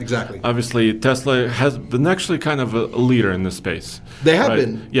Yes, I said. exactly. Obviously, Tesla has been actually kind of a leader in this space. They have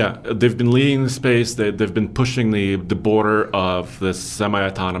been. Yeah, they've been leading the space. They've been pushing the border of this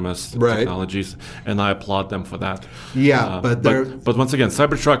semi-autonomous technologies, and I applaud them for that. Yeah, but once again,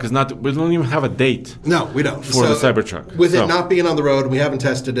 Cybertruck is not. We don't even have a date. No, we don't. For the Cybertruck. With it not being on the road, we haven't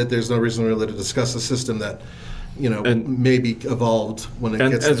tested it. There's no reason really to discuss a system that, maybe evolved when it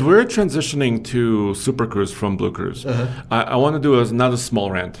gets as there. we're transitioning to Super Cruise from Blue Cruise, I want to do another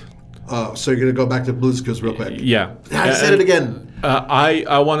small rant. So you're going to go back to Blue's Cruise real quick. Yeah. I said it again.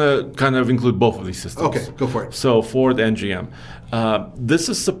 I want to kind of include both of these systems. Okay, go for it. So Ford and GM. This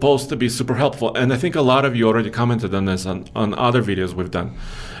is supposed to be super helpful, and I think a lot of you already commented on this on other videos we've done.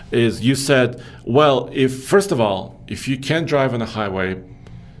 Is you said, well, first of all, if you can't drive on a highway,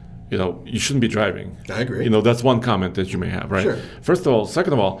 you shouldn't be driving. I agree. That's one comment that you may have, right? Sure. First of all,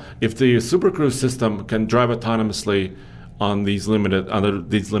 second of all, if the Super Cruise system can drive autonomously under these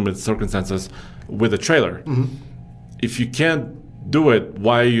limited circumstances with a trailer, if you can't do it,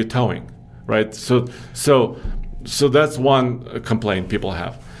 why are you towing, right? So that's one complaint people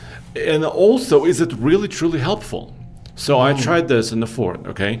have, and also, is it really truly helpful? So I tried this in the Ford.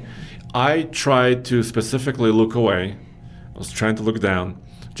 Okay, I tried to specifically look away. I was trying to look down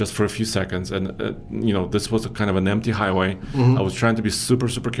just for a few seconds, and this was a kind of an empty highway. I was trying to be super,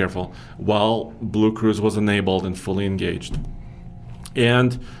 super careful while Blue Cruise was enabled and fully engaged.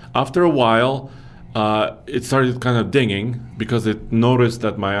 And after a while, it started kind of dinging because it noticed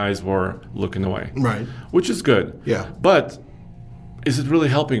that my eyes were looking away. Right. Which is good. Yeah. But is it really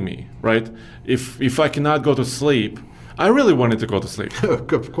helping me, right? If I cannot go to sleep, I really wanted to go to sleep.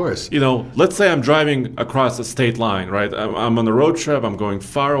 Of course. Let's say I'm driving across a state line, right? I'm on a road trip, I'm going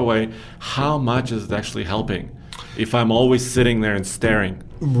far away. How much is it actually helping if I'm always sitting there and staring?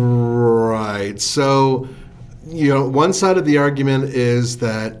 Right. So one side of the argument is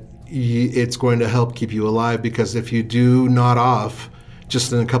that it's going to help keep you alive, because if you do nod off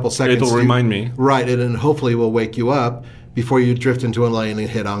just in a couple seconds, it'll remind me. Right, and hopefully will wake you up before you drift into a lane and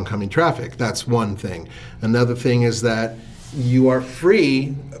hit oncoming traffic. That's one thing. Another thing is that you are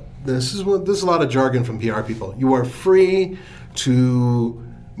free. This is a lot of jargon from PR people. You are free to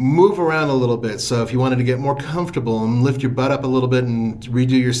move around a little bit. So if you wanted to get more comfortable and lift your butt up a little bit and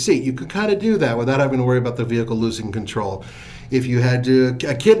redo your seat, you could kind of do that without having to worry about the vehicle losing control. If you had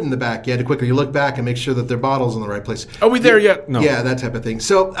a kid in the back, you had to quickly look back and make sure that their bottle's in the right place. Are we there yet? No. Yeah, that type of thing.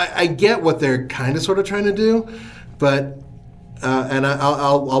 So I get what they're kind of sort of trying to do, but and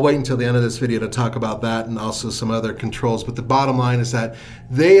I'll wait until the end of this video to talk about that and also some other controls. But the bottom line is that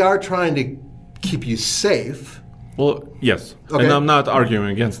they are trying to keep you safe. Well, yes, Okay. and I'm not arguing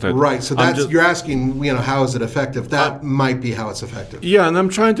against it. Right, so you're asking, how is it effective? That might be how it's effective. Yeah, and I'm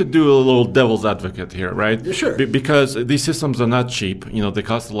trying to do a little devil's advocate here, right? Yeah, sure. Because these systems are not cheap. They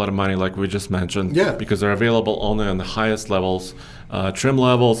cost a lot of money, like we just mentioned. Yeah. Because they're available only on the highest levels, trim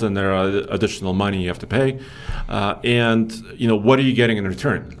levels, and there are additional money you have to pay. And what are you getting in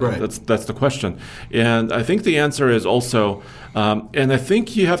return? Right. That's the question. And I think the answer is also, and I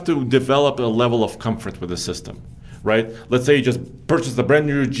think you have to develop a level of comfort with the system. Right? Let's say you just purchased a brand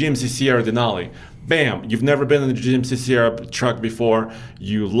new GMC Sierra Denali. Bam! You've never been in a GMC Sierra truck before.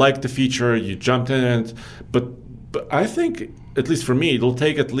 You like the feature. You jumped in it. But I think, at least for me, it'll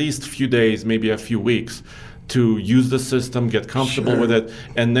take at least a few days, maybe a few weeks, to use the system, get comfortable with it,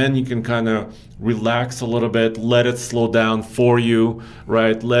 and then you can kind of relax a little bit, let it slow down for you,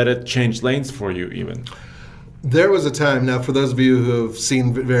 right? Let it change lanes for you even. There was a time, now for those of you who have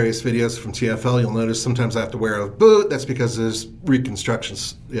seen various videos from TFL, you'll notice sometimes I have to wear a boot. That's because there's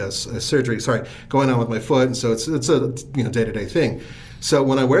surgery going on with my foot, and so it's a day-to-day thing. So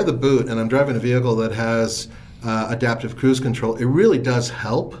when I wear the boot and I'm driving a vehicle that has adaptive cruise control, it really does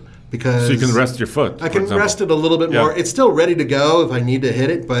help. Because so you can rest your foot. I can rest it a little bit more. It's still ready to go if I need to hit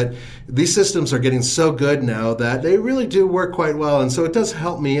it, but these systems are getting so good now that they really do work quite well. And so it does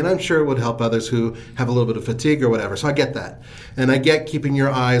help me, and I'm sure it would help others who have a little bit of fatigue or whatever. So I get that. And I get keeping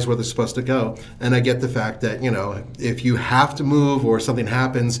your eyes where they're supposed to go. And I get the fact that, if you have to move or something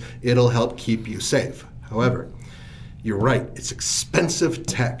happens, it'll help keep you safe. However, you're right. It's expensive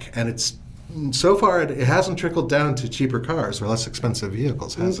tech, and so far, it hasn't trickled down to cheaper cars or less expensive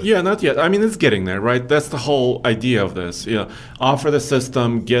vehicles, has it? Yeah, not yet. I mean, it's getting there, right? That's the whole idea of this. Offer the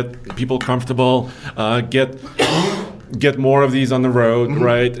system, get people comfortable, get more of these on the road,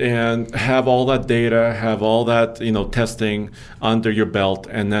 right? And have all that data, have all that testing under your belt,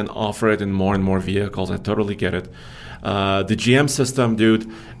 and then offer it in more and more vehicles. I totally get it. The GM system, dude,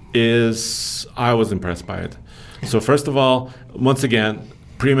 I was impressed by it. So first of all, once again,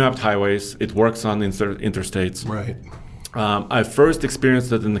 pre-mapped highways. It works on interstates. Right. I first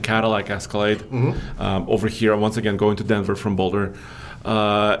experienced it in the Cadillac Escalade over here, once again, going to Denver from Boulder.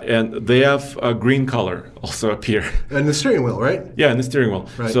 And they have a green color also up here. And the steering wheel, right? Yeah, and the steering wheel.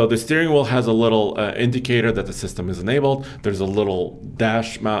 Right. So the steering wheel has a little indicator that the system is enabled. There's a little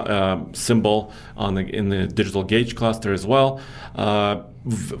dash symbol in the digital gauge cluster as well.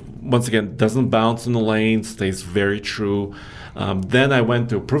 Once again, doesn't bounce in the lane, stays very true. Then I went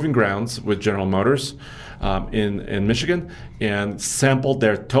to Proving Grounds with General Motors in Michigan and sampled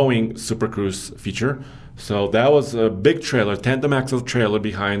their towing Super Cruise feature. So that was a big trailer, tandem axle trailer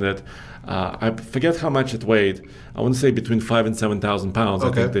behind it. I forget how much it weighed. I want to say between 5,000 and 7,000 pounds,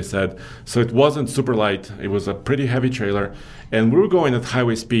 okay. I think they said. So it wasn't super light. It was a pretty heavy trailer. And we were going at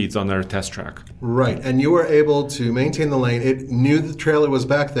highway speeds on their test track. Right. And you were able to maintain the lane. It knew the trailer was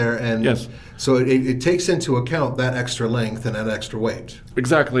back there. And yes. So it takes into account that extra length and that extra weight.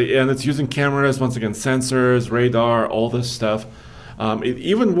 Exactly. And it's using cameras, once again, sensors, radar, all this stuff. It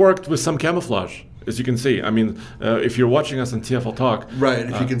even worked with some camouflage. As you can see, I mean, if you're watching us on TFL Talk. Right,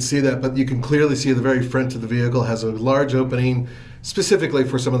 if you can see that, but you can clearly see the very front of the vehicle has a large opening specifically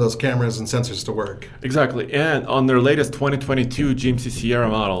for some of those cameras and sensors to work. Exactly, and on their latest 2022 GMC Sierra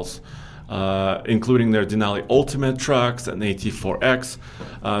models, including their Denali Ultimate trucks and AT4X,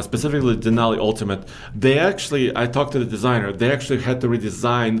 specifically Denali Ultimate, I talked to the designer, they actually had to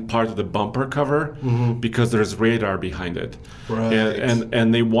redesign part of the bumper cover because there's radar behind it. Right.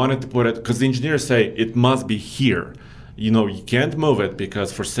 And they wanted to put it, because the engineers say it must be here. You can't move it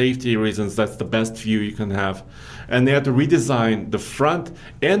because for safety reasons, that's the best view you can have. And they had to redesign the front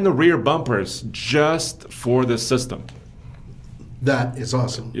and the rear bumpers just for this system. That is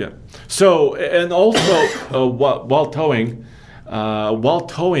awesome. Yeah. So, and also while towing, I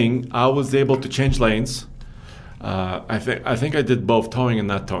was able to change lanes. I think I did both towing and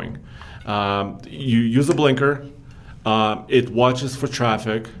not towing. You use a blinker. It watches for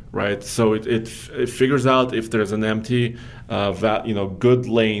traffic, right? So it figures out if there's an empty, good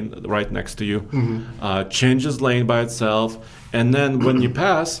lane right next to you. Changes lane by itself, and then when you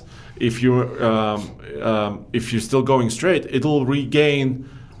pass, if you're still going straight, it'll regain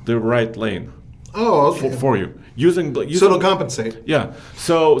the right lane. Oh, okay. For you using so it'll compensate. Yeah.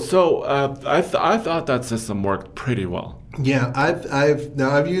 So I thought that system worked pretty well. Yeah,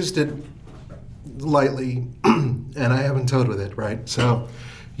 I've used it lightly, and I haven't towed with it, right? So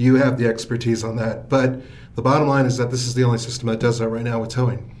you have the expertise on that. But the bottom line is that this is the only system that does that right now with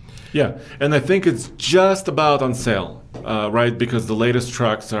towing. Yeah, and I think it's just about on sale, right? Because the latest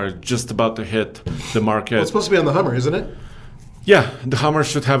trucks are just about to hit the market. Well, it's supposed to be on the Hummer, isn't it? Yeah, the Hummer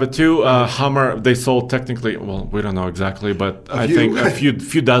should have it too. Hummer, they sold technically, well, we don't know exactly, but I think a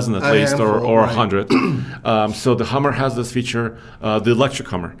few dozen at least, handful, or right. 100. So the Hummer has this feature, the electric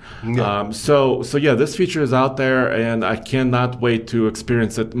Hummer. Yeah. So yeah, this feature is out there, and I cannot wait to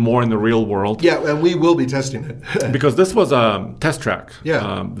experience it more in the real world. Yeah, and we will be testing it. Because this was a test track.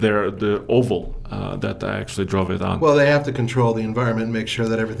 Yeah. The oval that I actually drove it on. Well, they have to control the environment and make sure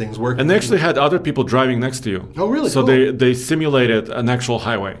that everything's working. And they actually had other people driving next to you. Oh, really? So cool. they simulated an actual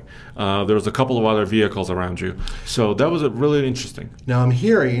highway. There was a couple of other vehicles around you. So that was really interesting. Now I'm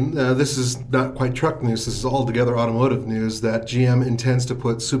hearing, this is not quite truck news, this is altogether automotive news, that GM intends to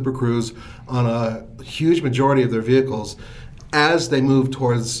put Super Cruise on a huge majority of their vehicles as they move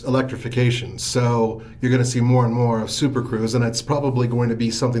towards electrification. So you're going to see more and more of Super Cruise, and it's probably going to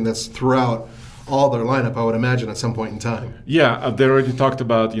be something that's throughout all their lineup, I would imagine, at some point in time. Yeah, they already talked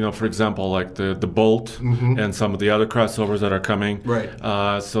about, for example, like the Bolt and some of the other crossovers that are coming. Right.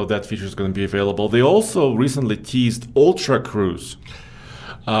 So that feature is going to be available. They also recently teased Ultra Cruise,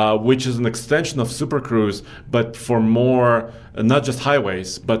 which is an extension of Super Cruise, but for more, not just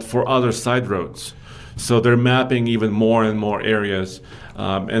highways, but for other side roads. So they're mapping even more and more areas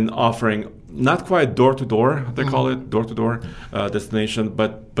and offering not quite door-to-door, they call it door-to-door destination,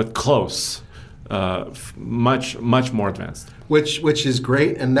 but close. Much more advanced. Which is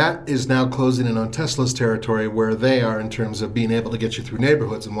great, and that is now closing in on Tesla's territory where they are in terms of being able to get you through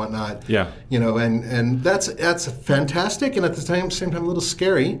neighborhoods and whatnot. Yeah. And that's fantastic, and at the same time a little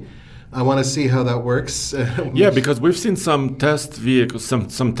scary. I want to see how that works. Yeah, because we've seen some test vehicles,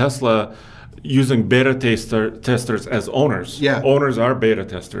 some Tesla using beta testers as owners. Yeah. Owners are beta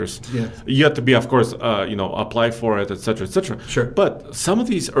testers. Yeah. You have to be, of course, apply for it, et cetera, et cetera. Sure. But some of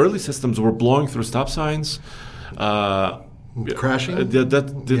these early systems were blowing through stop signs. Crashing?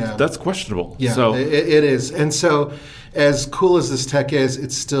 That's questionable. Yeah, So it is. And so as cool as this tech is,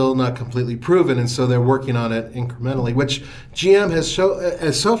 it's still not completely proven, and so they're working on it incrementally, which GM has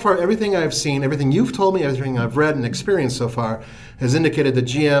so far, everything I've seen, everything you've told me, everything I've read and experienced so far, has indicated that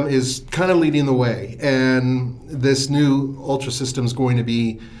GM is kind of leading the way, and this new Ultra system is going to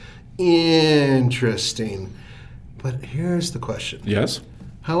be interesting. But here's the question. yes.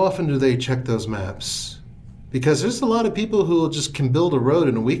 How often do they check those maps? Because there's a lot of people who can build a road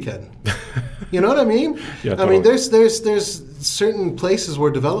in a weekend. You know what I mean? Yeah, I mean, totally. there's certain places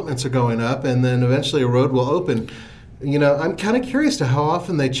where developments are going up, and then eventually a road will open. I'm kind of curious to how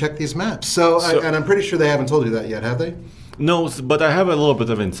often they check these maps. And I'm pretty sure they haven't told you that yet, have they? No, but I have a little bit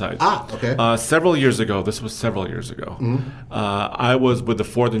of insight. Okay. Several years ago, I was with the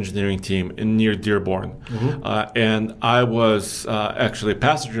Ford engineering team near Dearborn. And I was actually a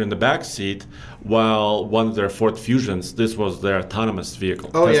passenger in the back seat while one of their Ford Fusions, this was their autonomous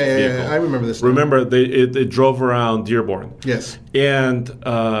vehicle. Oh, test yeah, vehicle. I remember this now. Remember, it drove around Dearborn. Yes. And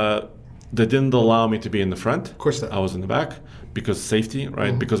they didn't allow me to be in the front. Of course not. I was in the back. Because safety,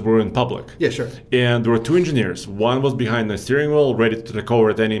 right? Because we're in public. Yeah, sure. And there were two engineers. One was behind the steering wheel, ready to take over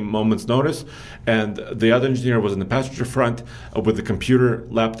at any moment's notice. And the other engineer was in the passenger front with the computer,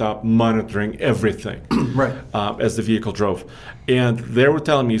 laptop, monitoring everything Right. As the vehicle drove. And they were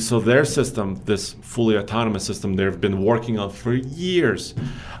telling me, so their system, this fully autonomous system they've been working on for years,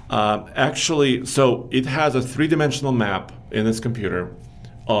 actually, so it has a three-dimensional map in its computer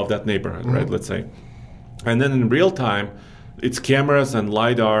of that neighborhood, right, let's say. And then in real time, its cameras and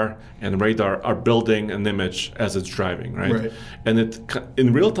LiDAR and radar are building an image as it's driving, right? Right. And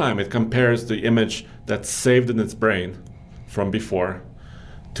in real time, it compares the image that's saved in its brain from before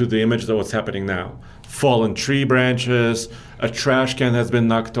to the image that was happening now. Fallen tree branches, a trash can has been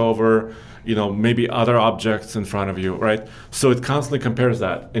knocked over, maybe other objects in front of you, right? So it constantly compares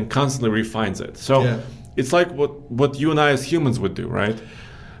that and constantly refines it. So it's like what you and I as humans would do, right?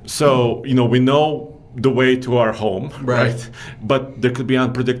 So, we know the way to our home, Right. right? But there could be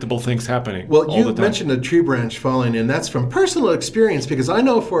unpredictable things happening. Well, all you the time. mentioned a tree branch falling, and that's from personal experience because I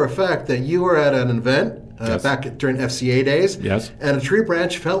know for a fact that you were at an event Yes. back during FCA days, Yes. and a tree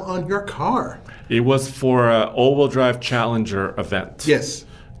branch fell on your car. It was for an all-wheel drive Challenger event. Yes.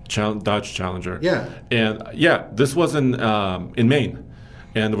 Dodge Challenger. Yeah. And this was in Maine.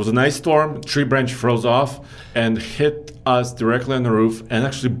 And there was a nice storm, tree branch froze off and hit us directly on the roof and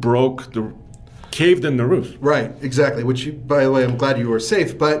actually caved in the roof. Right, exactly. Which, by the way, I'm glad you were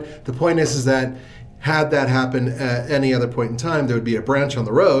safe. But the point is that had that happened at any other point in time, there would be a branch on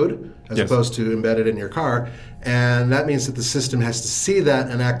the road as Yes. opposed to embedded in your car. And that means that the system has to see that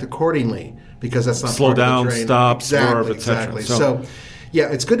and act accordingly because that's not Slow part of down, the terrain. stop, swerve, etc. Exactly. So, yeah,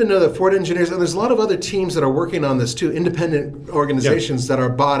 it's good to know that Ford engineers, and there's a lot of other teams that are working on this too, independent organizations that are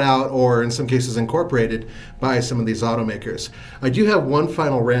bought out or in some cases incorporated by some of these automakers. I do have one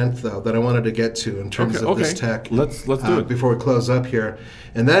final rant though that I wanted to get to in terms of this tech. Let's do it Before we close up here.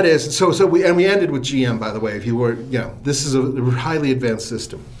 And that is, we ended with GM, by the way, if you were, this is a highly advanced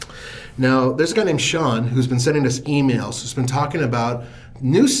system. Now, there's a guy named Sean who's been sending us emails, who's been talking about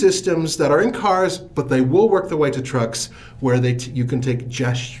new systems that are in cars, but they will work their way to trucks where you can take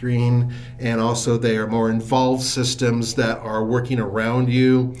gesturing, and also they are more involved systems that are working around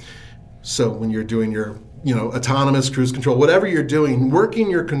you. So when you're doing your autonomous cruise control, whatever you're doing,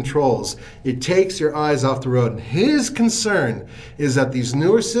 working your controls, it takes your eyes off the road. And his concern is that these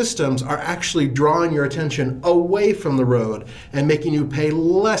newer systems are actually drawing your attention away from the road and making you pay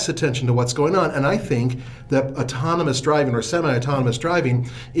less attention to what's going on. And I think that autonomous driving or semi-autonomous driving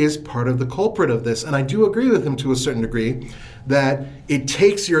is part of the culprit of this. And I do agree with him to a certain degree that it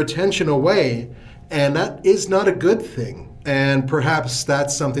takes your attention away, and that is not a good thing. And perhaps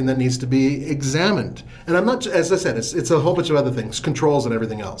that's something that needs to be examined. And I'm not, as I said, it's a whole bunch of other things, controls and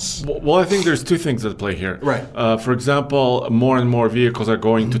everything else. Well, I think there's two things at play here. Right. For example, more and more vehicles are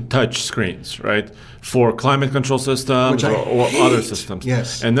going to touch screens, right? For climate control systems or other systems.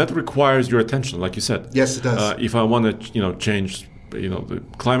 Yes. And that requires your attention, like you said. Yes, it does. If I want to, change, the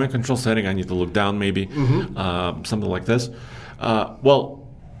climate control setting, I need to look down maybe, something like this.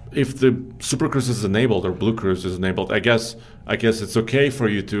 If the Super Cruise is enabled or Blue Cruise is enabled, I guess it's okay for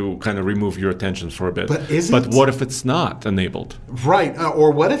you to kind of remove your attention for a bit. But what if it's not enabled? Right.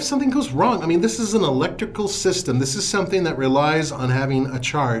 Or what if something goes wrong? I mean, this is an electrical system. This is something that relies on having a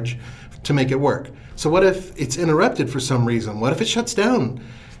charge to make it work. So what if it's interrupted for some reason? What if it shuts down?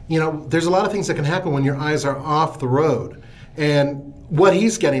 There's a lot of things that can happen when your eyes are off the road. And what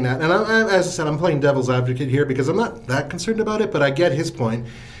he's getting at, and as I said, I'm playing devil's advocate here because I'm not that concerned about it, but I get his point,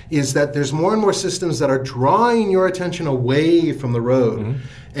 is that there's more and more systems that are drawing your attention away from the road. Mm-hmm.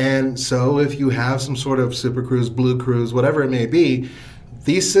 And so if you have some sort of Super Cruise, Blue Cruise, whatever it may be,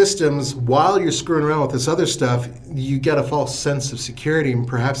 these systems, while you're screwing around with this other stuff, you get a false sense of security, and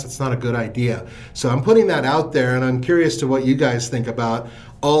perhaps that's not a good idea. So I'm putting that out there, and I'm curious to what you guys think about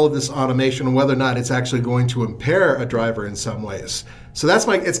all of this automation and whether or not it's actually going to impair a driver in some ways. So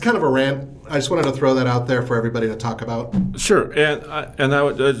it's kind of a rant. I just wanted to throw that out there for everybody to talk about. Sure, and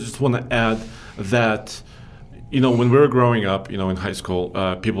I just want to add that, when we were growing up, in high school,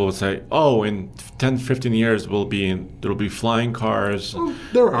 people would say, "Oh, in 10, 15 years, there'll be flying cars."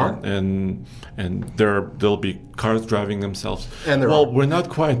 There are, and there'll be cars driving themselves. And we're not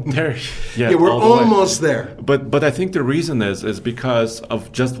quite there yet. Yeah, we're almost there. But I think the reason is because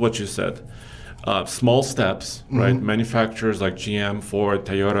of just what you said. Small steps, right? Manufacturers like GM, Ford,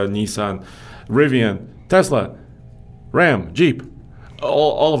 Toyota, Nissan, Rivian, Tesla, Ram, Jeep,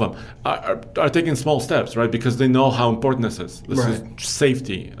 all of them are taking small steps, right? Because they know how important this is. This is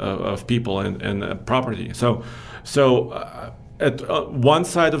safety of people and property. So at one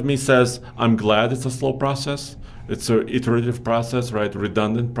side of me says, I'm glad it's a slow process. It's an iterative process, right?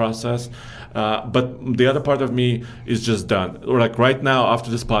 Redundant process. But the other part of me is just done. Or like right now,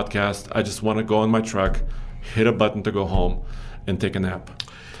 after this podcast, I just want to go in my truck, hit a button to go home, and take a nap.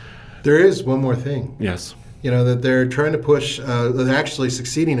 There is one more thing. Yes. That they're trying to push, they're actually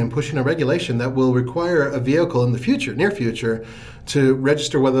succeeding in pushing a regulation that will require a vehicle in the future, near future, to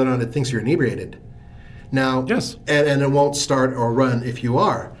register whether or not it thinks you're inebriated. Now, yes. And it won't start or run if you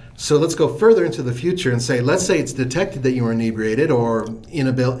are. So let's go further into the future and say, let's say it's detected that you were inebriated or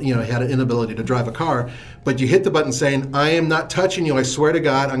had an inability to drive a car, but you hit the button saying, I am not touching you, I swear to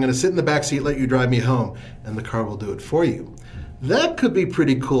God, I'm going to sit in the back seat, let you drive me home, and the car will do it for you. That could be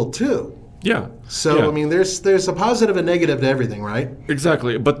pretty cool too. Yeah. So, yeah. I mean, there's a positive and negative to everything, right?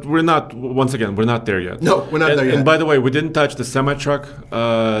 Exactly. But we're not there yet. No, we're not there yet. And by the way, we didn't touch the semi-truck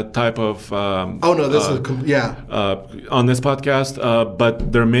type of... oh, no, this is... on this podcast,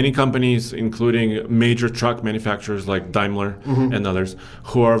 but there are many companies, including major truck manufacturers like Daimler and others,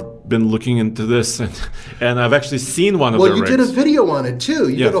 who have been looking into this, and I've actually seen one of their rigs. Well, you did a video on it too.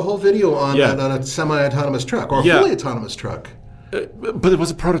 You did a whole video on a semi-autonomous truck or a fully autonomous truck. But it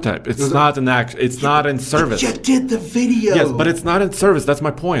was a prototype. It's not an act. It's not in service. But you did the video. Yes, but it's not in service. That's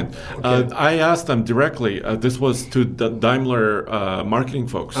my point. Okay. I asked them directly. This was to the Daimler marketing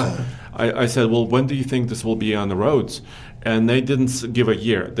folks. I said, well, when do you think this will be on the roads? And they didn't give a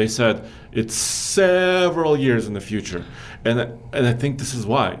year. They said it's several years in the future. And I think this is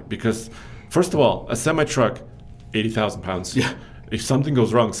why. Because, first of all, a semi-truck, 80,000 pounds. Yeah. If something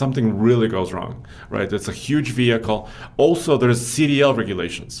goes wrong, something really goes wrong, right? It's a huge vehicle. Also, there's CDL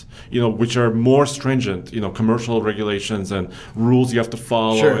regulations, which are more stringent, commercial regulations and rules you have to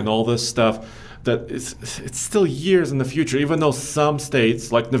follow and all this stuff. That it's still years in the future, even though some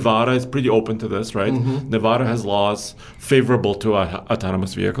states, like Nevada, is pretty open to this, right? Mm-hmm. Nevada has laws favorable to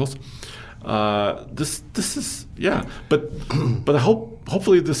autonomous vehicles. This is, but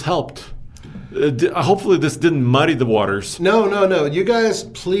hopefully this helped. Hopefully this didn't muddy the waters. No. You guys,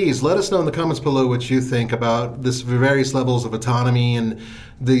 please let us know in the comments below what you think about this various levels of autonomy and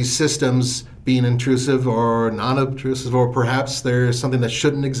these systems being intrusive or non-intrusive, or perhaps there's something that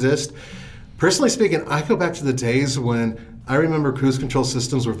shouldn't exist. Personally speaking, I go back to the days when I remember cruise control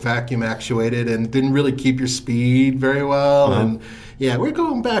systems were vacuum actuated and didn't really keep your speed very well. Uh-huh. And yeah, we're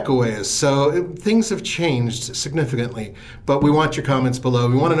going back a ways. So things have changed significantly. But we want your comments below.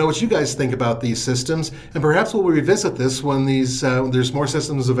 We want to know what you guys think about these systems. And perhaps we'll revisit this when there's more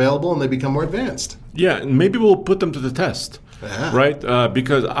systems available and they become more advanced. Yeah, and maybe we'll put them to the test. Yeah. Right?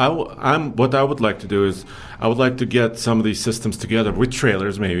 Because what I would like to do is I would like to get some of these systems together with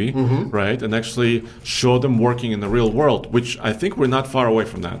trailers maybe, right? And actually show them working in the real world, which I think we're not far away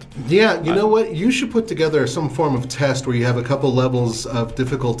from that. Yeah, you know what? You should put together some form of test where you have a couple levels of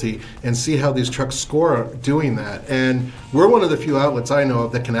difficulty and see how these trucks score doing that. And we're one of the few outlets I know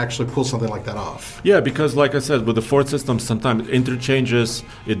of that can actually pull something like that off. Yeah, because like I said, with the Ford system, sometimes it interchanges,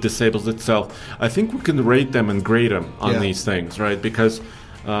 it disables itself. I think we can rate them and grade them on these things, right? Because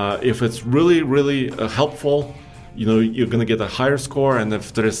if it's really, really helpful, you're going to get a higher score. And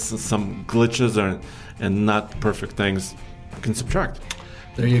if there's some glitches and not perfect things, you can subtract.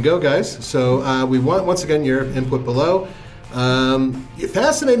 There you go, guys. So we want, once again, your input below.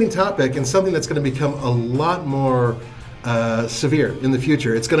 Fascinating topic and something that's going to become a lot more severe in the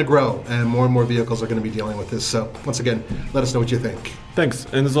future. It's going to grow, and more vehicles are going to be dealing with this. So once again, let us know what you think. Thanks.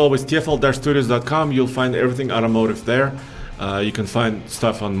 And as always, tfl-studios.com. You'll find everything automotive there. You can find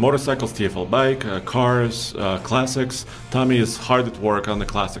stuff on motorcycles, TFL bike, cars, classics. Tommy is hard at work on the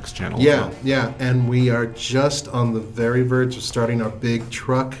classics channel. Yeah. And we are just on the very verge of starting our big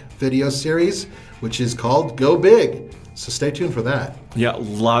truck video series, which is called Go Big. So stay tuned for that. Yeah,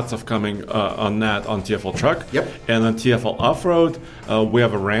 lots of coming on that on TFL Truck. Yep. And on TFL Off-Road, we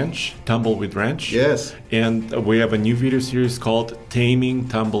have a ranch, Tumbleweed Ranch. Yes. And we have a new video series called Taming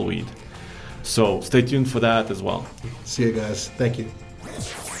Tumbleweed. So stay tuned for that as well. See you guys. Thank you.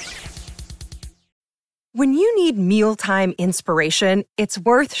 When you need mealtime inspiration, it's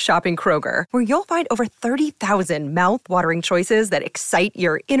worth shopping Kroger, where you'll find over 30,000 mouth-watering choices that excite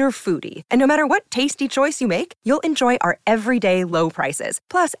your inner foodie. And no matter what tasty choice you make, you'll enjoy our everyday low prices,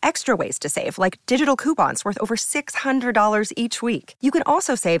 plus extra ways to save, like digital coupons worth over $600 each week. You can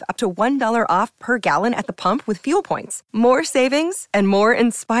also save up to $1 off per gallon at the pump with fuel points. More savings and more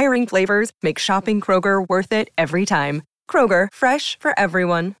inspiring flavors make shopping Kroger worth it every time. Kroger, fresh for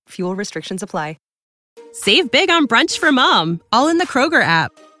everyone. Fuel restrictions apply. Save big on brunch for mom, all in the Kroger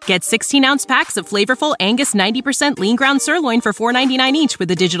app. Get 16-ounce packs of flavorful Angus 90% lean ground sirloin for $4.99 each with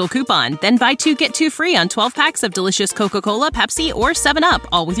a digital coupon. Then buy 2, get 2 free on 12 packs of delicious Coca-Cola, Pepsi, or 7-Up,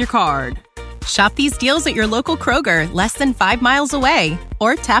 all with your card. Shop these deals at your local Kroger, less than 5 miles away.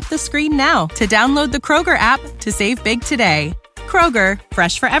 Or tap the screen now to download the Kroger app to save big today. Kroger,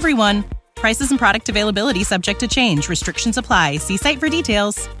 fresh for everyone. Prices and product availability subject to change. Restrictions apply. See site for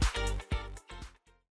details.